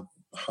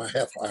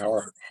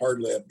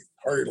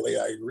hardly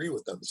I agree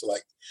with them. It's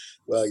like,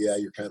 well, yeah,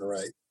 you're kind of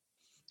right.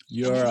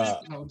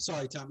 I'm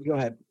sorry, Tommy, go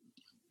ahead.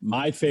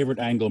 My favorite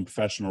angle in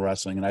professional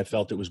wrestling, and I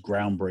felt it was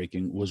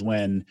groundbreaking, was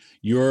when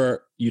you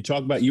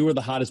talk about you were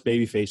the hottest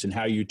babyface and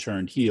how you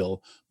turned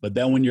heel, but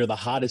then when you're the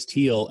hottest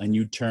heel and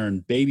you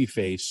turn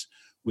babyface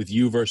with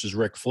you versus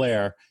Ric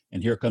Flair,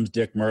 and here comes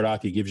Dick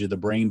Murdoch, he gives you the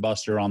brain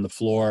buster on the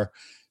floor.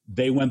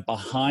 They went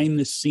behind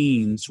the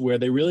scenes where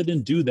they really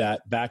didn't do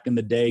that back in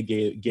the day,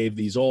 gave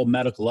these old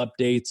medical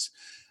updates.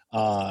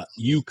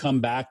 You come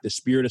back, the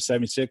Spirit of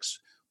 76,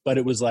 but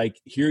it was like,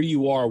 here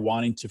you are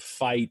wanting to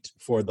fight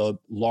for the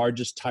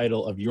largest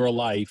title of your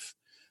life.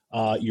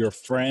 Your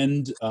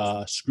friend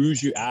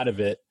screws you out of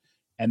it.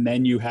 And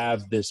then you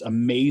have this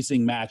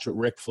amazing match with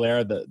Ric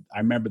Flair. I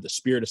remember the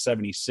Spirit of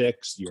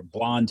 76, your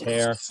blonde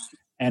hair.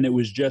 And it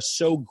was just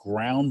so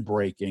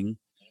groundbreaking.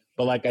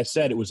 But like I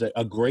said, it was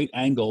a great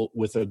angle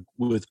with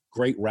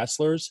great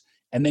wrestlers.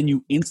 And then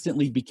you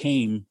instantly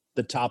became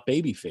the top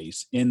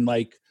babyface in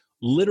like,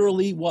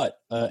 literally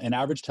an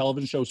average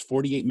television show is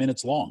 48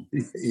 minutes long.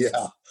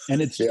 Yeah.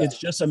 And it's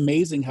just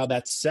amazing how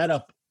that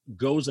setup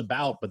goes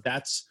about, but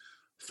that's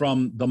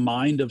from the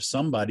mind of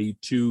somebody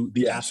to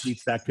the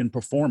athletes that can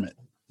perform it.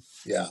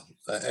 Yeah.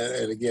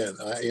 And again,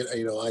 I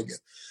get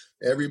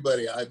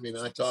everybody, I mean,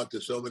 I talked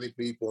to so many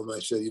people and I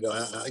said,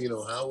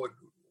 how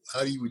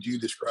would you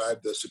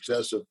describe the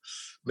success of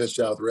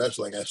Mid-South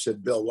Wrestling? I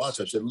said, Bill Watts,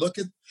 I said, look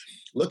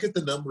at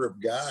the number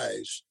of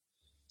guys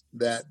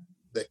that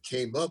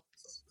came up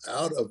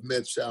out of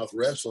Mid-South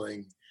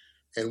Wrestling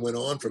and went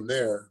on from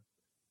there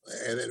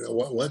and then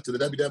went to the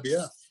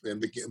WWF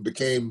and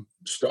became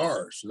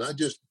stars, not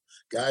just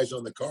guys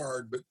on the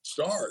card, but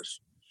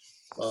stars.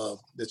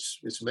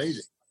 It's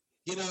amazing.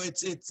 You know,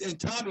 it's and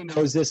Tommy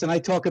knows this, and I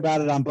talk about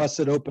it on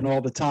Busted Open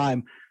all the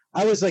time.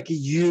 I was like a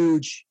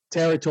huge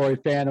territory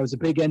fan. I was a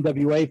big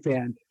NWA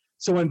fan.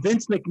 So when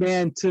Vince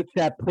McMahon took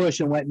that push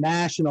and went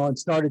national and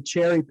started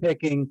cherry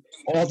picking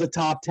all the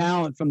top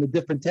talent from the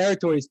different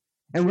territories,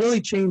 and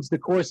really changed the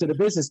course of the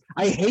business.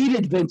 I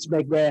hated Vince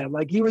McMahon.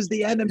 Like, he was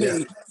the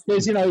enemy.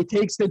 Because, you know, he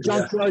takes the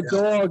Junkyard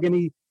Dog and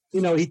he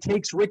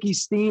takes Ricky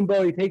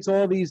Steamboat. He takes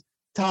all these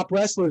top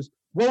wrestlers.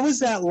 What was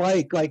that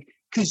like? Like,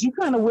 because you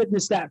kind of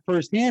witnessed that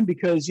firsthand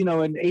because, you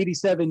know, in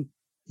 87,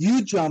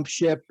 you jumped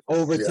ship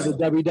over to the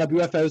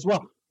WWF as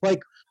well.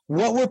 Like,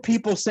 what were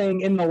people saying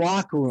in the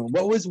locker room?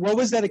 What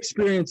was that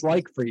experience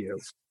like for you?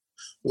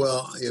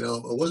 Well, you know,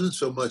 it wasn't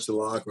so much the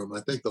locker room. I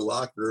think the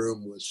locker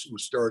room was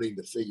starting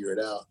to figure it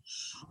out.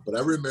 But I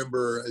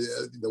remember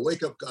the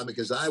wake up call,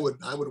 because I would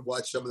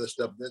watch some of the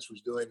stuff Vince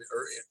was doing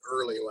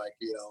early, like,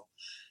 you know,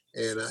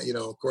 and you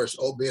know, of course,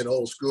 being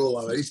old school,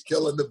 I mean, he's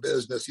killing the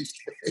business. He's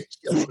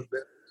killing the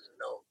business.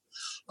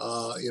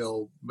 You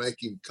know,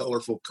 making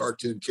colorful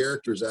cartoon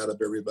characters out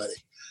of everybody.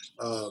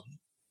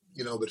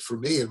 You know, but for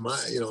me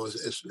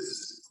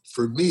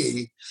for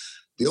me,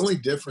 the only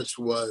difference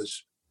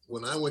was,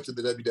 when I went to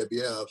the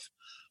WWF,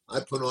 I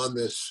put on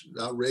this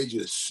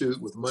outrageous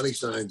suit with money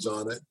signs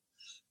on it.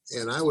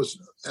 And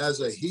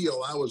as a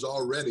heel, I was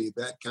already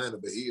that kind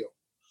of a heel.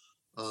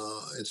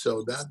 And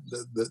so that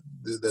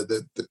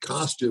the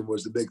costume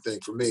was the big thing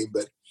for me.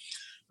 But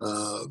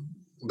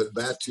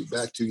back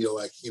to, you know,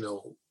 like, you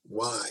know,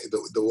 why,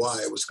 the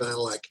why. It was kind of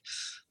like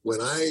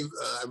when I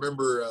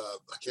remember,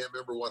 I can't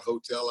remember what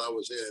hotel I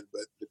was in,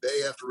 but the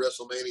day after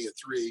WrestleMania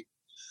 3,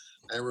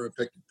 I remember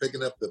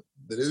picking up the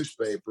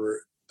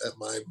newspaper at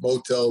my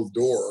motel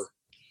door,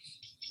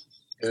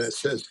 and it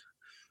says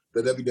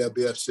the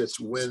WWF sets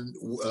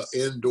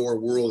indoor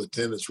world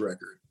attendance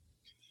record.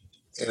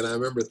 And I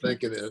remember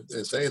thinking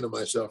and saying to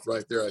myself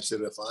right there, I said,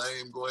 if I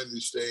am going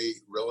to stay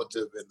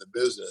relative in the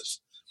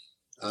business,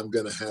 I'm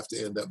going to have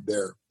to end up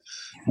there.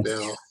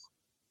 Now,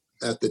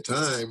 at the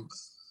time,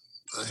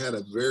 I had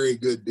a very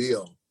good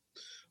deal.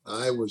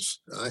 I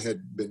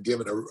had been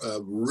given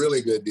a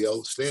really good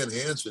deal. Stan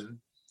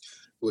Hansen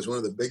was one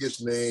of the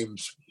biggest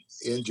names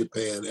in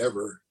Japan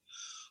ever.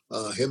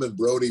 Him and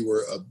Brody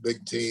were a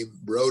big team.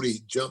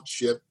 Brody jumped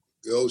ship,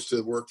 goes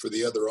to work for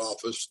the other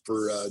office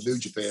for New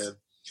Japan,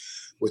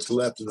 which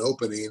left an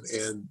opening.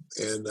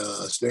 And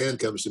Stan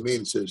comes to me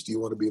and says, "Do you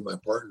want to be my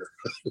partner?"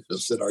 I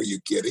said, "Are you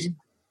kidding?"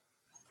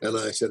 And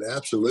I said,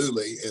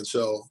 "Absolutely." And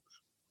so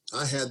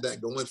I had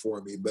that going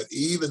for me. But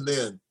even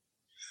then,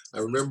 I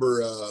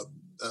remember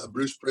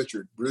Bruce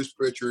Pritchard. Bruce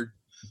Pritchard,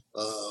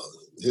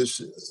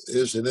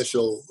 his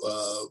initial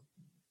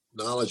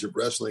knowledge of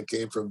wrestling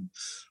came from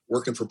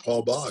working for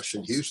Paul Bosch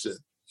in Houston.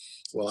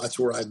 Well, that's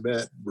where I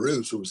met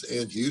Bruce. It was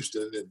in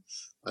Houston,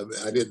 and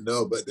I didn't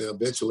know, but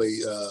eventually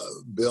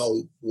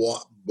Bill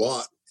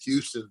bought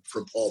Houston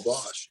from Paul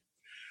Bosch.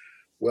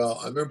 Well,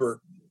 I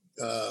remember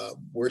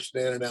we're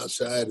standing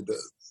outside in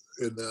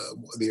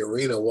the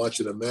arena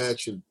watching a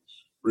match, and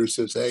Bruce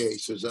says, "Hey," he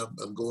says,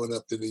 "I'm going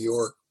up to New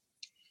York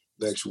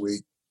next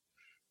week,"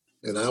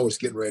 and I was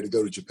getting ready to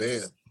go to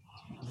Japan,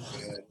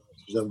 and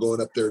he says, "I'm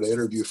going up there to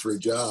interview for a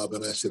job,"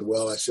 and I said,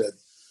 "Well," I said,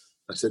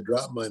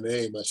 "drop my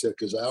name," I said,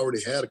 because I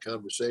already had a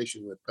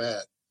conversation with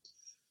Pat.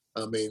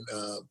 I mean,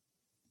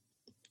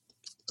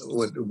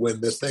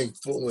 when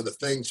the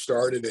thing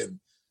started,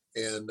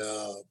 and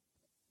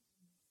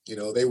you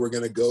know, they were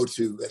going to go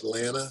to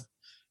Atlanta.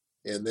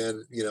 And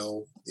then, you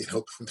know,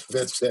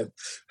 Vince said,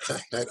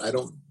 I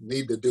don't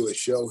need to do a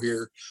show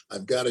here.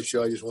 I've got a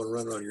show. I just want to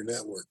run it on your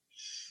network.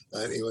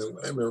 Anyway,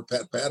 I remember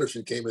Pat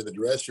Patterson came in the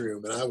dressing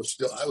room, and I was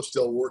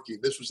still working.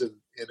 This was in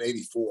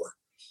 84.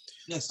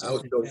 Yes. I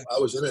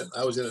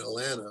was in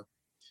Atlanta.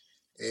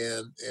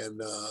 And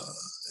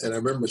I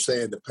remember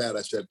saying to Pat,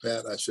 I said,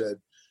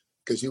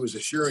 because he was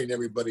assuring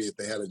everybody that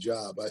they had a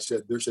job. I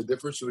said, there's a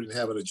difference between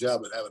having a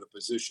job and having a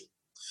position.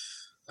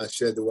 I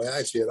said, the way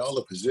I see it, all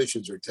the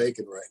positions are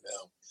taken right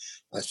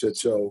now. I said,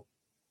 so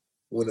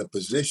when a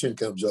position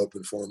comes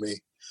open for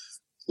me,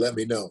 let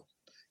me know.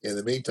 In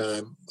the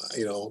meantime,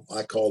 you know,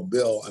 I called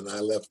Bill, and I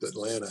left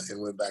Atlanta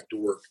and went back to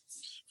work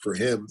for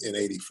him in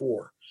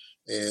 84.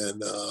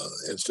 And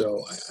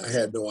so I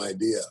had no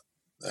idea.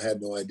 I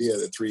had no idea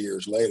that 3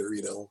 years later,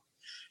 you know,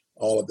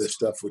 all of this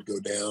stuff would go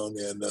down,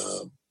 and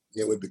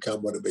it would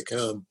become what it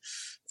become.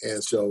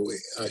 And so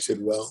I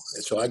said, well,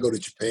 and so I go to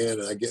Japan,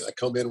 and I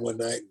come in one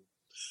night,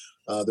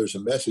 and there's a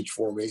message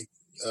for me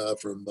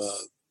from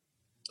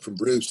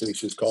Bruce, and he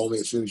says, call me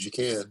as soon as you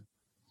can.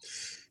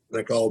 And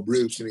I called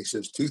Bruce, and he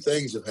says, two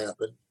things have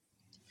happened.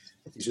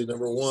 He said,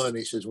 number one,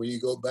 he says, when you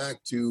go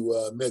back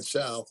to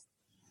Mid-South,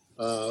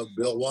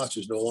 Bill Watts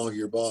is no longer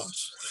your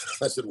boss.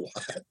 I said,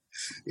 what?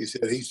 He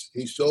said,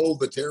 he sold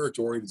the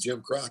territory to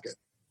Jim Crockett.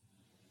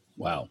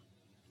 Wow.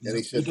 And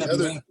he said,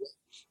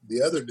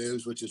 the other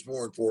news, which is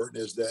more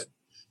important, is that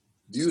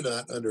do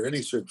not, under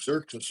any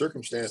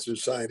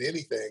circumstances, sign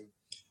anything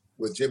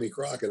with Jimmy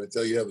Crockett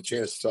until you have a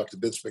chance to talk to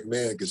Vince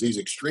McMahon, because he's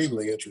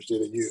extremely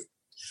interested in you.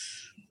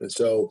 And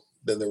so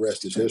then the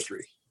rest is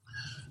history.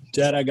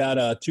 Ted, I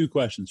got two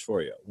questions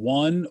for you.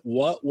 One,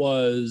 what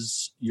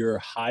was your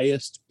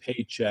highest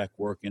paycheck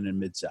working in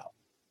Mid-South?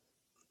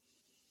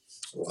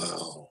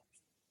 Wow.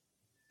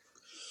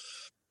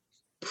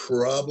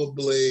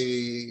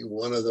 Probably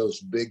one of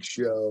those big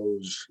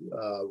shows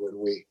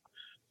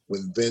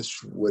when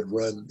Vince would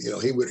run, you know,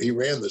 he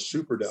ran the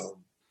Superdome.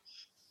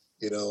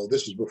 You know,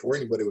 this is before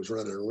anybody was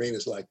running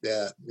arenas like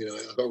that. You know,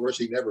 of course,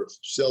 he never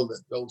sold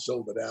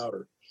it out,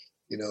 or,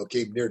 you know,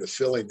 came near to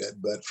filling it.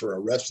 But for a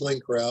wrestling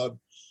crowd,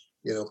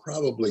 you know,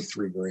 probably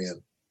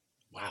 $3,000.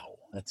 Wow,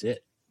 that's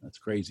it. That's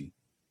crazy.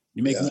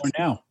 You make more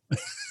now.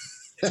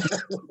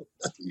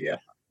 Yeah.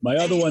 My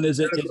other one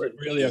isn't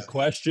really a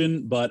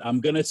question, but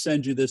I'm going to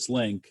send you this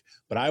link.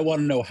 But I want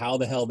to know how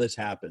the hell this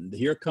happened.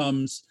 Here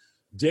comes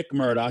Dick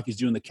Murdoch. He's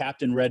doing the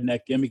Captain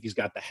Redneck gimmick. He's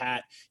got the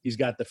hat. He's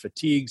got the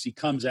fatigues. He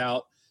comes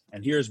out,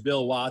 and here's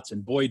Bill Watts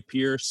and Boyd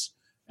Pierce.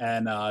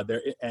 And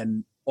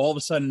all of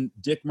a sudden,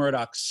 Dick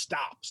Murdoch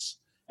stops.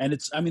 And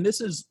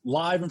this is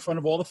live in front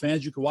of all the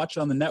fans. You can watch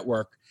it on the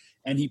network.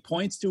 And he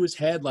points to his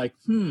head like,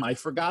 I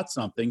forgot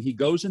something. He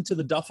goes into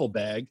the duffel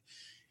bag.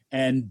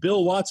 And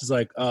Bill Watts is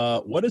like,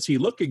 what is he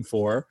looking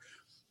for?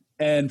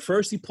 And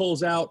first he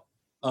pulls out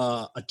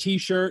a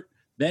T-shirt.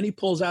 Then he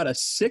pulls out a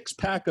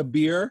 6-pack of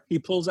beer. He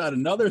pulls out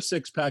another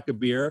 6-pack of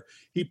beer.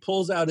 He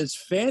pulls out his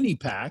fanny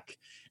pack.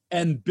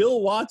 And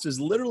Bill Watts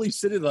is literally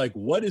sitting like,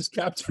 what is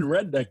Captain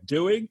Redneck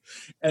doing?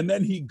 And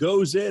then he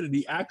goes in and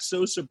he acts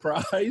so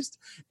surprised.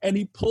 And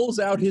he pulls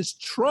out his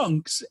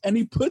trunks and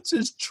he puts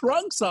his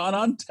trunks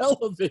on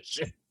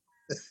television.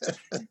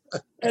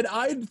 And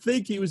I'd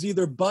think he was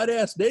either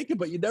butt-ass naked,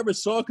 but you never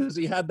saw because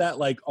he had that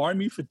like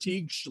army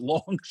fatigue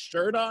long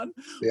shirt on.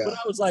 Yeah. But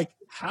I was like,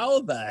 how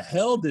the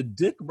hell did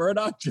Dick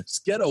Murdoch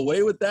just get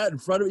away with that in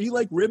front of him? He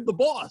like ribbed the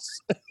boss.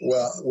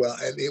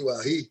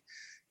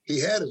 He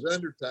had his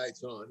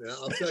undertights on. And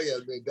I'll tell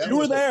you, that you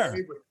were there.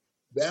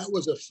 That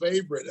was a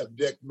favorite of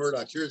Dick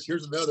Murdoch. Here's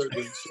another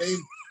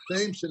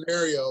same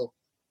scenario.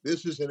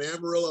 This is in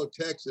Amarillo,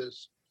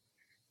 Texas.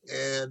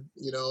 And,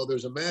 you know,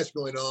 there's a match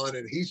going on,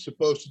 and he's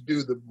supposed to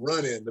do the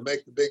run-in to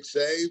make the big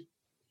save.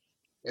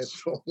 And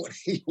so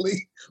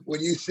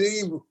when you see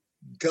him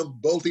come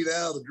bolting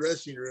out of the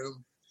dressing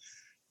room,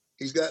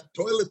 he's got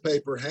toilet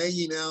paper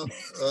hanging out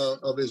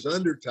of his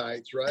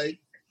undertights, right?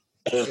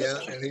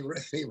 And he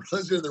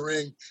runs in the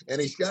ring,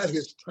 and he's got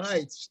his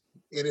tights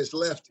in his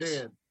left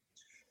hand.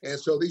 And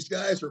so these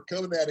guys are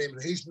coming at him,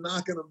 and he's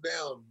knocking them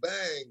down,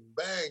 bang,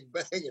 bang,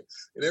 bang.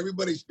 And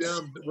everybody's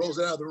down, rolls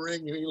out of the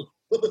ring, and he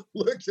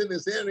looks in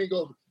his hand, and he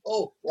goes,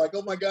 oh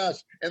my gosh.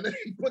 And then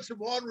he puts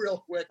them on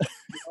real quick,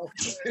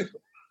 in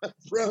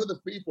front of the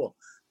people.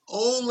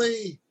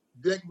 Only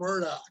Dick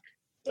Murdoch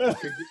could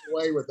get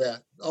away with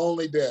that.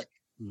 Only Dick.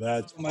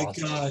 That's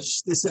awesome.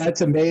 Gosh,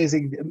 that's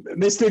amazing.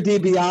 Mr.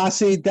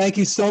 DiBiase, thank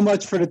you so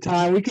much for the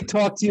time. We could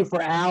talk to you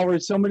for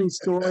hours, so many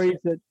stories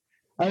that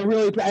I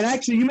really, and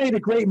actually you made a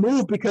great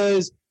move,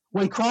 because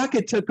when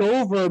Crockett took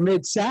over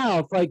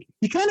Mid-South, like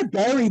he kind of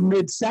buried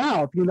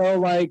Mid-South,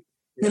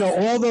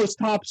 all those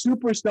top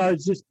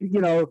superstars just,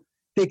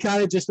 they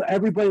kind of just,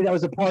 everybody that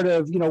was a part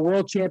of,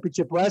 World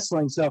Championship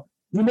Wrestling. So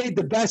you made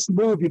the best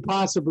move you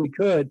possibly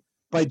could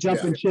by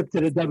jumping ship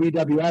to the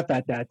WWF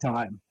at that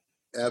time.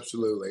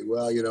 Absolutely.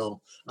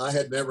 Well, I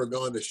had never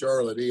gone to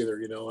Charlotte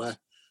either.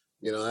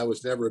 I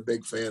was never a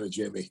big fan of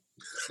Jimmy.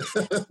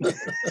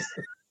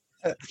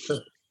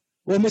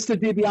 Well, Mr.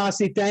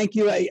 DiBiase, thank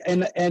you.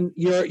 And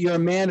you're a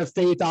man of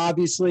faith,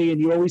 obviously, and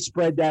you always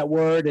spread that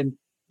word. And,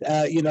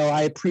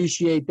 I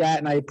appreciate that,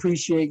 and I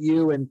appreciate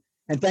you. And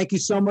thank you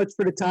so much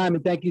for the time,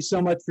 and thank you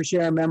so much for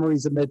sharing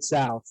memories of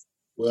Mid-South.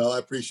 Well, I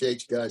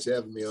appreciate you guys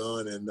having me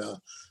on. And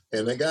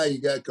the guy you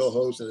got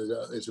co-hosting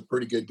is a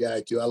pretty good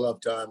guy, too. I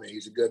love Tommy.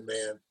 He's a good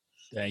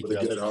man with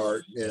a good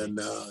heart. And,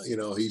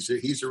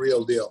 he's a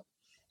real deal.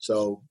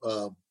 So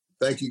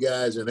thank you,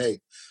 guys. And, hey,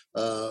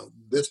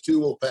 this too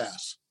will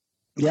pass.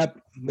 Yep,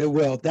 it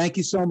will. Thank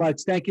you so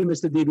much. Thank you,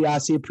 Mr.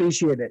 DiBiase.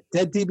 Appreciate it.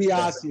 Ted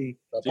DiBiase,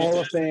 Hall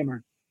of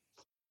Famer.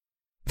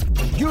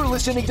 You're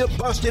listening to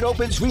Busted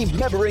Open's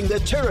Remembering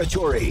the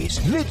Territories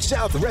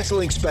Mid-South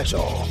Wrestling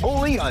Special,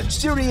 only on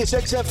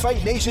SiriusXM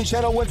Fight Nation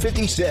Channel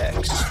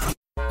 156.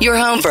 Your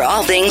home for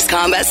all things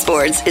combat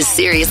sports is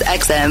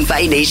SiriusXM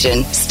Fight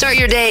Nation. Start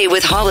your day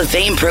with Hall of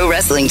Fame Pro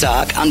Wrestling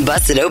Talk on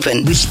Busted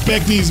Open.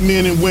 Respect these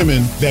men and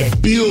women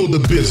that build the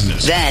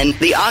business. Then,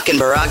 the Ak and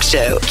Barak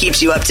Show keeps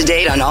you up to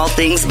date on all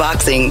things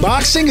boxing.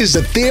 Boxing is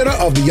the theater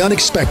of the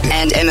unexpected.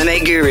 And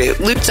MMA guru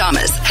Luke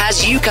Thomas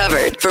has you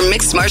covered for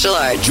mixed martial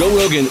arts. Joe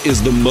Rogan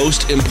is the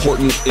most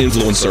important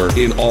influencer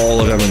in all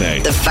of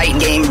MMA. The fight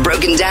game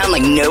broken down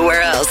like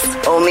nowhere else.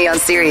 Only on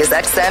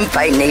SiriusXM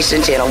Fight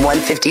Nation Channel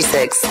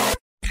 156.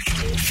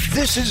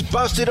 This is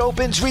Busted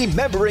Open's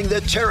Remembering the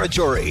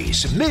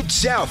Territories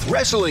Mid-South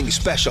Wrestling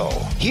Special.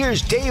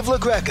 Here's Dave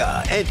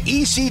LaGreca and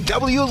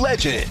ECW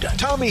legend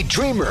Tommy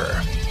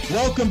Dreamer.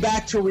 Welcome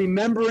back to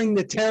Remembering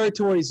the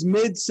Territories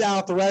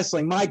Mid-South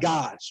Wrestling. My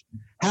gosh,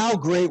 how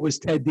great was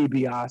Ted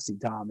DiBiase,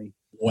 Tommy?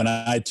 When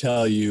I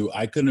tell you,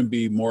 I couldn't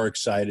be more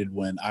excited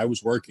when I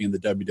was working in the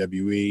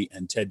WWE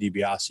and Ted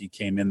DiBiase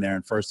came in there.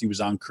 And first he was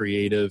on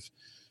creative.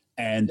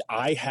 And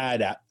I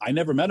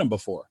never met him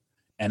before.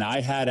 And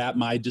I had at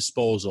my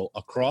disposal,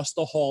 across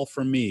the hall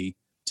from me,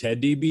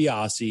 Ted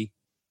DiBiase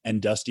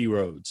and Dusty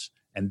Rhodes.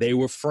 And they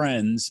were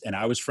friends, and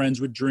I was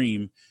friends with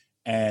Dream.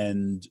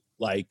 And,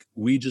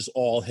 we just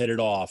all hit it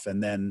off.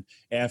 And then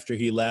after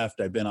he left,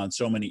 I've been on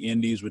so many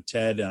indies with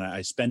Ted, and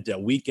I spent a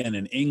weekend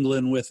in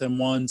England with him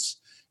once.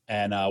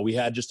 And we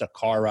had just a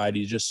car ride.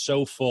 He's just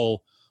so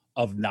full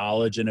of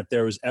knowledge. And if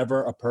there was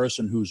ever a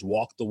person who's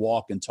walked the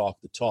walk and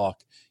talked the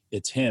talk,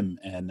 it's him.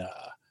 And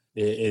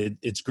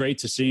it's great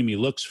to see him. He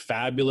looks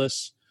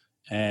fabulous,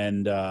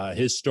 and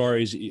his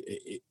stories,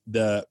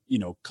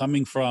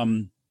 coming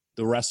from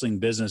the wrestling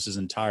business his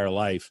entire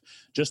life,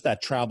 just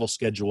that travel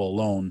schedule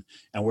alone.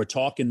 And we're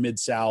talking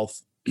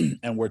Mid-South,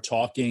 and we're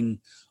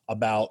talking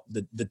about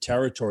the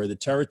territory. The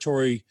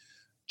territory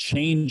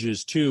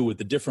changes too with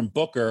the different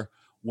booker.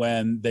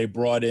 When they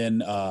brought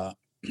in,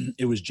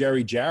 it was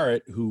Jerry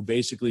Jarrett, who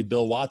basically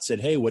Bill Watts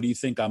said, "Hey, what do you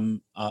think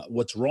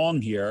what's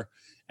wrong here?"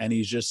 And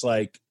he's just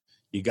like,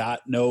 you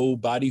got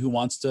nobody who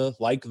wants to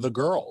like the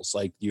girls.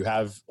 You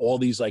have all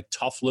these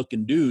tough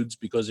looking dudes,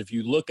 because if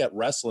you look at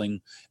wrestling,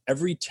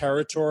 every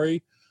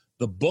territory,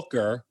 the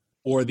booker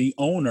or the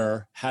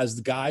owner has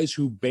the guys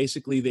who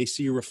basically they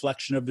see a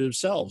reflection of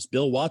themselves.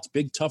 Bill Watts,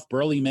 big, tough,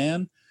 burly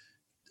man,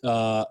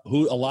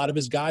 who a lot of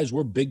his guys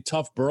were big,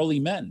 tough, burly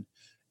men.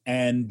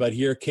 But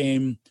here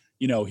came,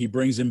 he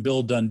brings in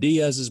Bill Dundee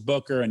as his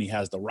booker, and he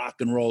has the Rock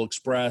and Roll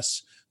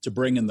Express to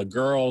bring in the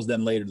girls,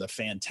 then later the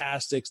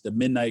Fantastics, the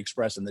Midnight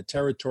Express, and the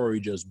territory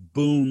just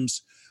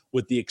booms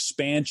with the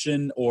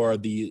expansion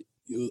of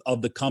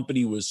the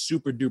company was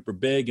super duper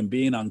big, and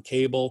being on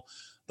cable,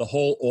 the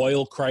whole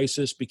oil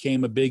crisis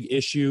became a big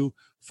issue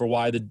for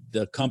why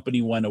the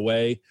company went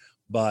away.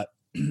 But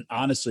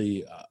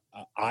honestly,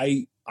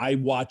 I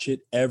watch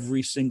it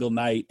every single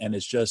night, and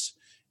it's just,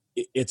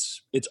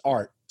 it's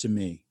art to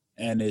me.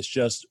 And it's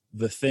just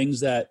the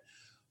things that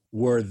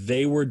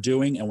they were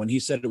doing. And when he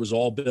said it was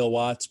all Bill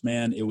Watts,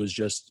 man, it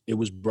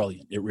was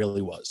brilliant. It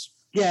really was.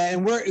 Yeah.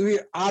 And we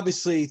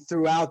obviously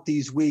throughout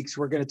these weeks,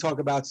 we're going to talk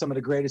about some of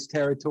the greatest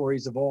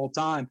territories of all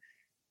time.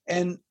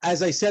 And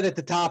as I said at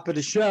the top of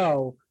the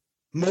show,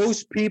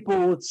 most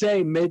people would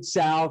say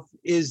Mid-South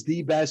is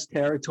the best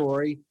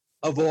territory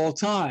of all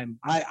time.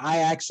 I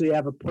actually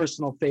have a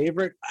personal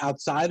favorite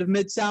outside of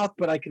Mid-South,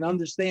 but I can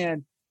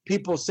understand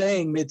people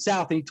saying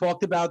Mid-South. And he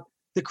talked about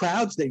the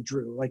crowds they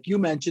drew. Like you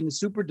mentioned, the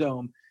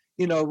Superdome,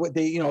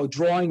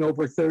 drawing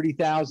over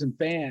 30,000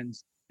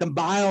 fans, the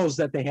miles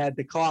that they had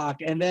to clock.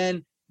 And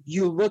then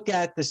you look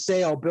at the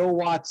sale, Bill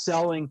Watts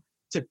selling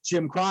to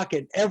Jim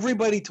Crockett.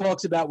 Everybody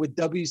talks about with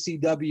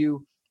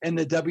WCW and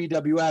the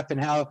WWF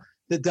and how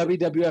the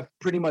WWF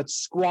pretty much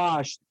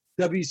squashed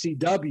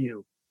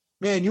WCW.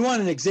 Man, you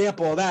want an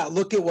example of that?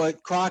 Look at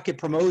what Crockett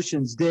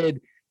Promotions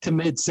did to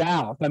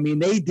Mid-South. I mean,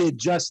 they did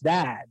just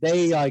that.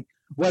 They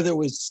whether it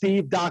was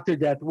Steve Dr.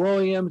 Death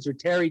Williams or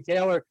Terry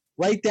Taylor,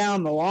 right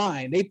down the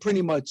line, they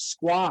pretty much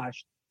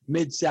squashed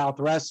Mid-South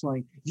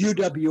Wrestling,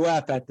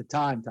 UWF at the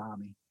time,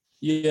 Tommy.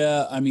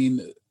 Yeah, I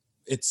mean,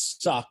 it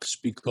sucks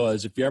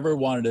because if you ever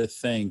wanted to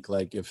think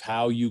like if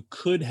how you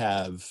could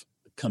have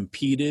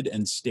competed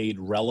and stayed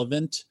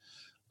relevant,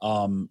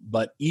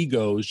 but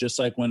egos, just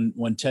like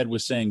when Ted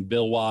was saying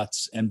Bill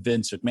Watts and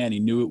Vince McMahon, he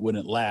knew it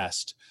wouldn't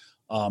last,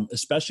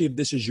 especially if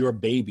this is your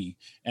baby.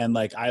 And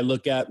like I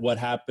look at what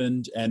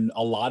happened and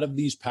a lot of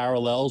these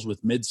parallels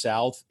with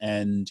Mid-South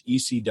and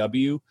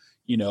ECW,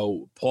 you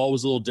know, Paul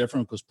was a little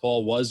different because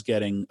Paul was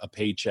getting a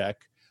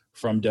paycheck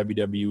from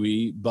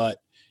WWE,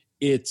 but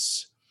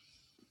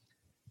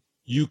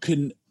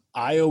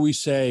I always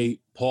say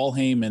Paul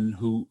Heyman,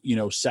 who, you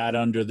know, sat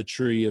under the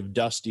tree of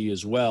Dusty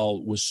as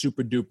well, was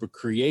super duper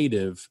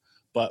creative.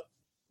 But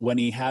when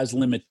he has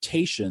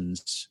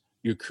limitations,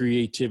 your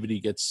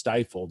creativity gets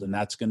stifled. And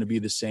that's going to be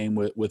the same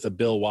with a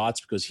Bill Watts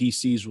because he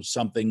sees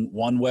something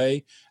one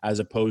way as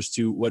opposed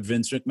to what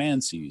Vince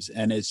McMahon sees.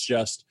 And it's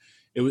just,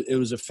 it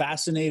was a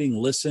fascinating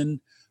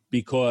listen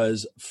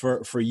because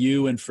for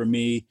you and for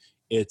me,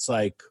 it's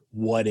like,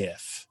 what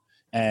if?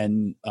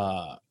 And,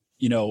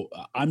 you know,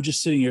 I'm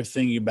just sitting here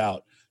thinking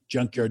about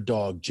Junkyard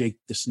Dog, Jake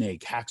the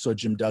Snake, Hacksaw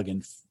Jim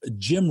Duggan,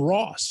 Jim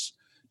Ross.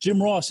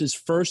 Jim Ross's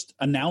first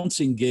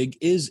announcing gig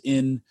is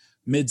in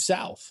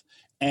Mid-South.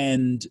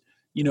 And,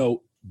 you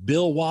know,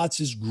 Bill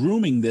Watts is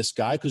grooming this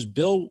guy because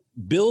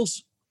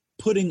Bill's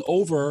putting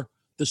over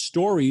the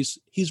stories.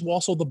 He's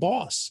also the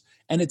boss,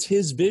 and it's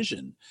his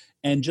vision.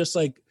 And just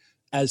like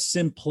as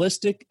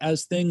simplistic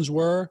as things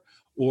were,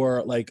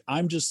 or like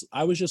I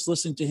was just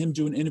listening to him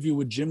do an interview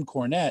with Jim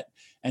Cornette,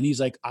 and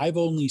he's like, I've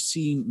only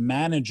seen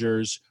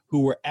managers who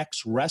were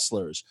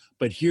ex-wrestlers,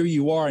 but here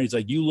you are. And he's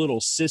like, you little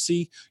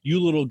sissy, you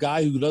little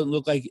guy who doesn't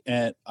look like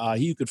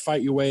he could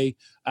fight your way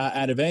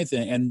out of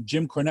anything. And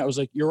Jim Cornette was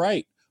like, you're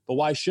right, but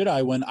why should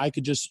I when I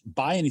could just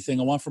buy anything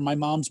I want from my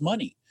mom's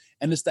money?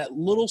 And it's that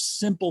little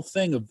simple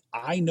thing of,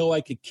 I know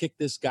I could kick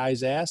this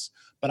guy's ass,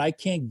 but I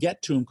can't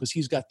get to him because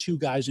he's got two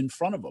guys in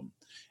front of him.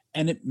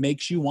 And it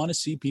makes you want to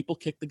see people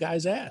kick the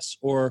guy's ass.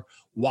 Or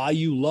why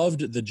you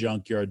loved the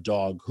Junkyard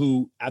Dog,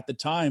 who at the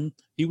time,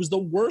 he was the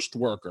worst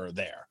worker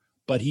there,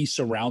 but he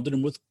surrounded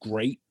him with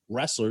great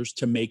wrestlers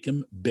to make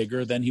him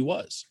bigger than he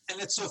was.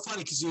 And it's so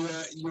funny because you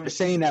were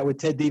saying that with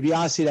Ted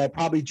DiBiase, that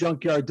probably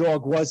Junkyard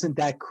Dog wasn't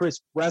that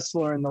crisp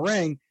wrestler in the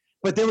ring,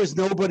 but there was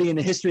nobody in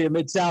the history of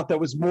Mid-South that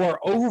was more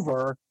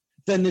over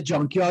than the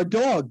Junkyard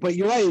Dog. But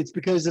you're right, it's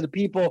because of the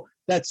people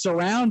that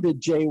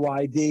surrounded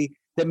JYD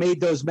that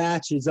made those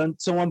matches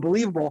so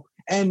unbelievable,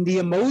 and the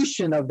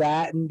emotion of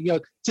that, and you know,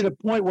 to the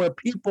point where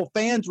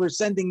fans were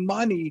sending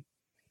money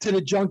to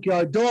the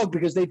Junkyard Dog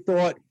because they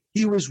thought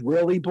he was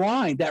really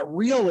blind. That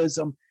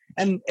realism,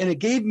 and it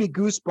gave me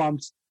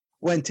goosebumps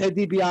when Ted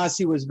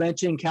DiBiase was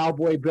mentioning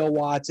Cowboy Bill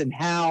Watts and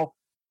how,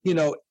 you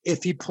know,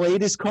 if he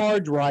played his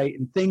cards right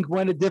and things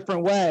went a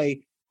different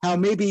way, how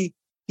maybe,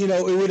 you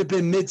know, it would have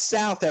been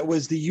Mid-South that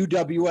was the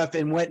UWF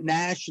and went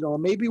national.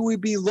 Maybe we'd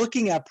be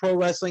looking at pro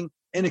wrestling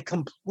in a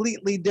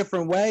completely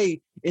different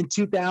way in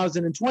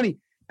 2020.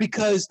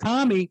 Because,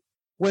 Tommy,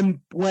 when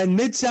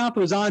Mid-South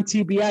was on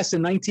TBS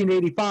in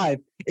 1985,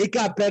 it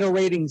got better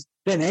ratings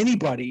than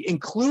anybody,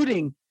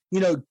 including,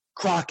 you know,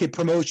 Crockett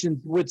Promotions,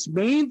 which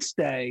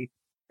mainstay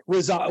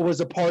was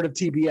a part of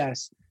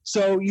TBS.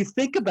 So you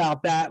think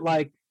about that,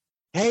 like,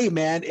 hey,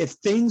 man, if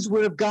things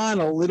would have gone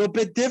a little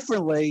bit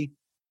differently,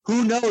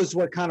 who knows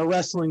what kind of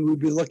wrestling we'd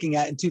be looking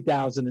at in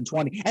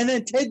 2020. And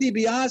then Ted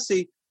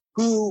DiBiase,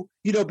 who,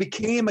 you know,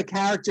 became a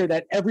character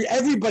that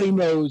everybody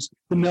knows,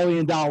 the $1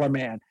 Million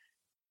Man.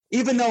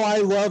 Even though I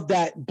love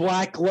that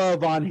black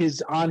glove on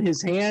his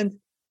hand,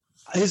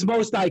 his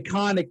most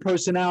iconic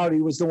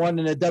personality was the one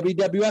in the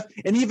WWF.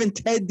 And even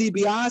Ted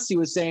DiBiase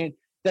was saying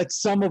that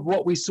some of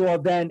what we saw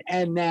then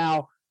and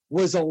now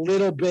was a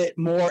little bit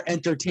more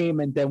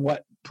entertainment than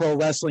what pro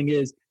wrestling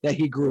is that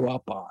he grew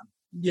up on.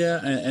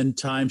 Yeah, and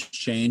times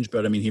change,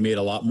 but I mean, he made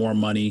a lot more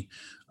money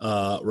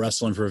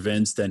wrestling for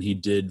Vince than he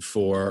did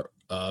for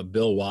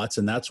Bill Watts,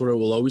 and that's what it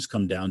will always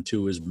come down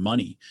to, is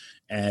money.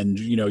 And,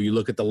 you know, you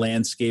look at the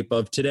landscape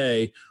of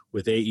today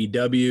with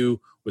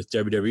AEW, with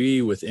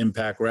WWE, with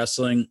Impact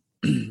Wrestling,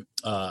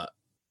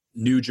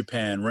 New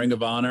Japan, Ring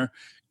of Honor,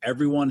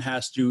 everyone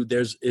has to,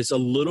 it's a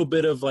little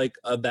bit of like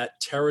that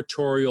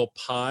territorial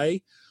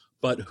pie,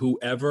 but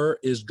whoever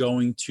is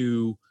going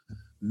to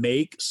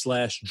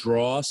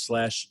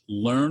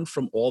make/draw/learn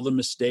from all the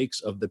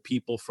mistakes of the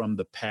people from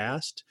the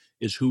past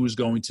is who is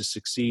going to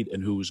succeed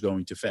and who is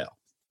going to fail.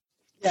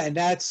 Yeah, and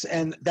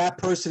that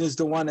person is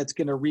the one that's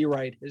going to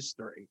rewrite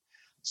history.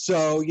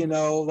 So, you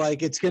know,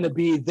 like, it's going to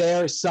be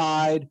their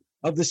side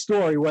of the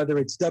story, whether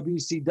it's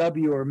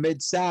WCW or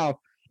Mid-South.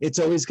 It's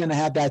always going to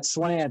have that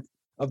slant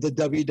of the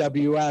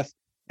WWF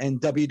and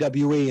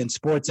WWE and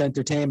sports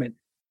entertainment.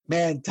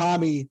 Man,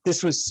 Tommy,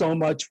 this was so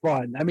much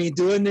fun. I mean,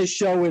 doing this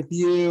show with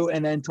you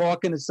and then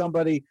talking to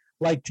somebody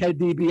like Ted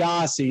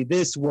DiBiase,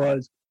 this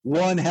was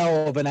one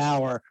hell of an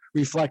hour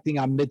reflecting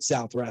on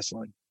Mid-South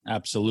wrestling.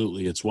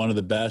 Absolutely. It's one of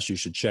the best. You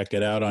should check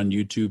it out on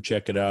YouTube.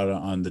 Check it out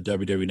on the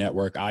WWE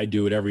Network. I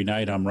do it every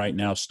night. I'm right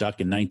now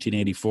stuck in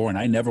 1984, and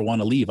I never want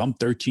to leave. I'm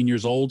 13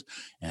 years old,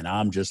 and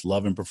I'm just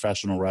loving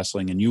professional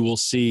wrestling. And you will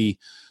see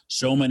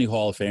so many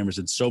Hall of Famers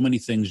and so many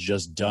things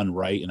just done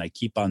right. And I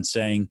keep on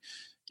saying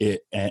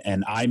it.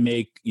 And I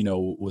make,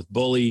 with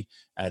Bully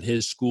at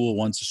his school,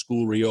 once the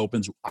school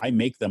reopens, I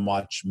make them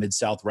watch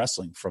Mid-South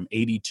Wrestling from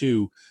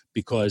 82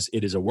 because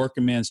it is a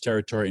working man's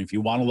territory. And if you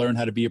want to learn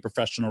how to be a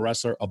professional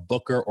wrestler, a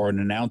booker, or an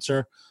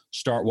announcer,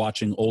 start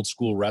watching old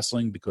school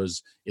wrestling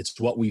because it's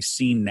what we've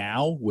seen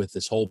now with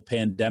this whole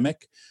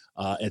pandemic.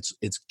 It's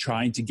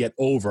trying to get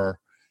over.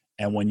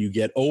 And when you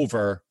get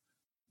over,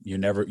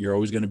 you're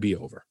always going to be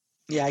over.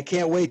 Yeah, I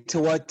can't wait to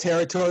what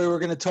territory we're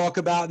going to talk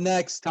about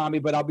next, Tommy,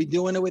 but I'll be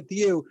doing it with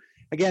you.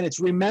 Again, it's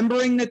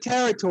Remembering the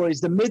Territories,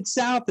 the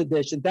Mid-South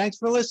edition. Thanks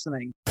for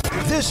listening.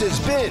 This has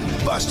been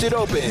Busted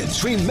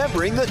Opens,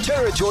 Remembering the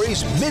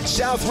Territories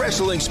Mid-South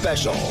Wrestling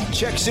Special.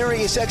 Check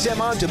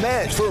SiriusXM On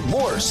Demand for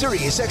more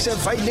SiriusXM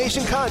Fight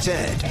Nation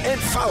content. And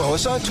follow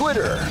us on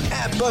Twitter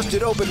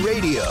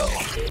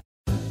 @BustedOpenRadio.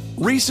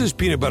 Reese's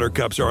Peanut Butter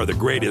Cups are the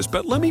greatest,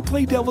 but let me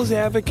play devil's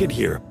advocate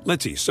here.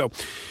 Let's see. So,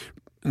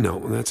 no,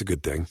 that's a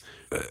good thing.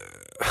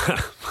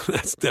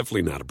 That's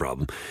definitely not a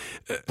problem.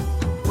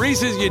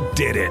 Reese's, you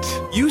did it.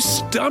 You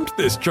stumped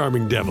this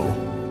charming devil.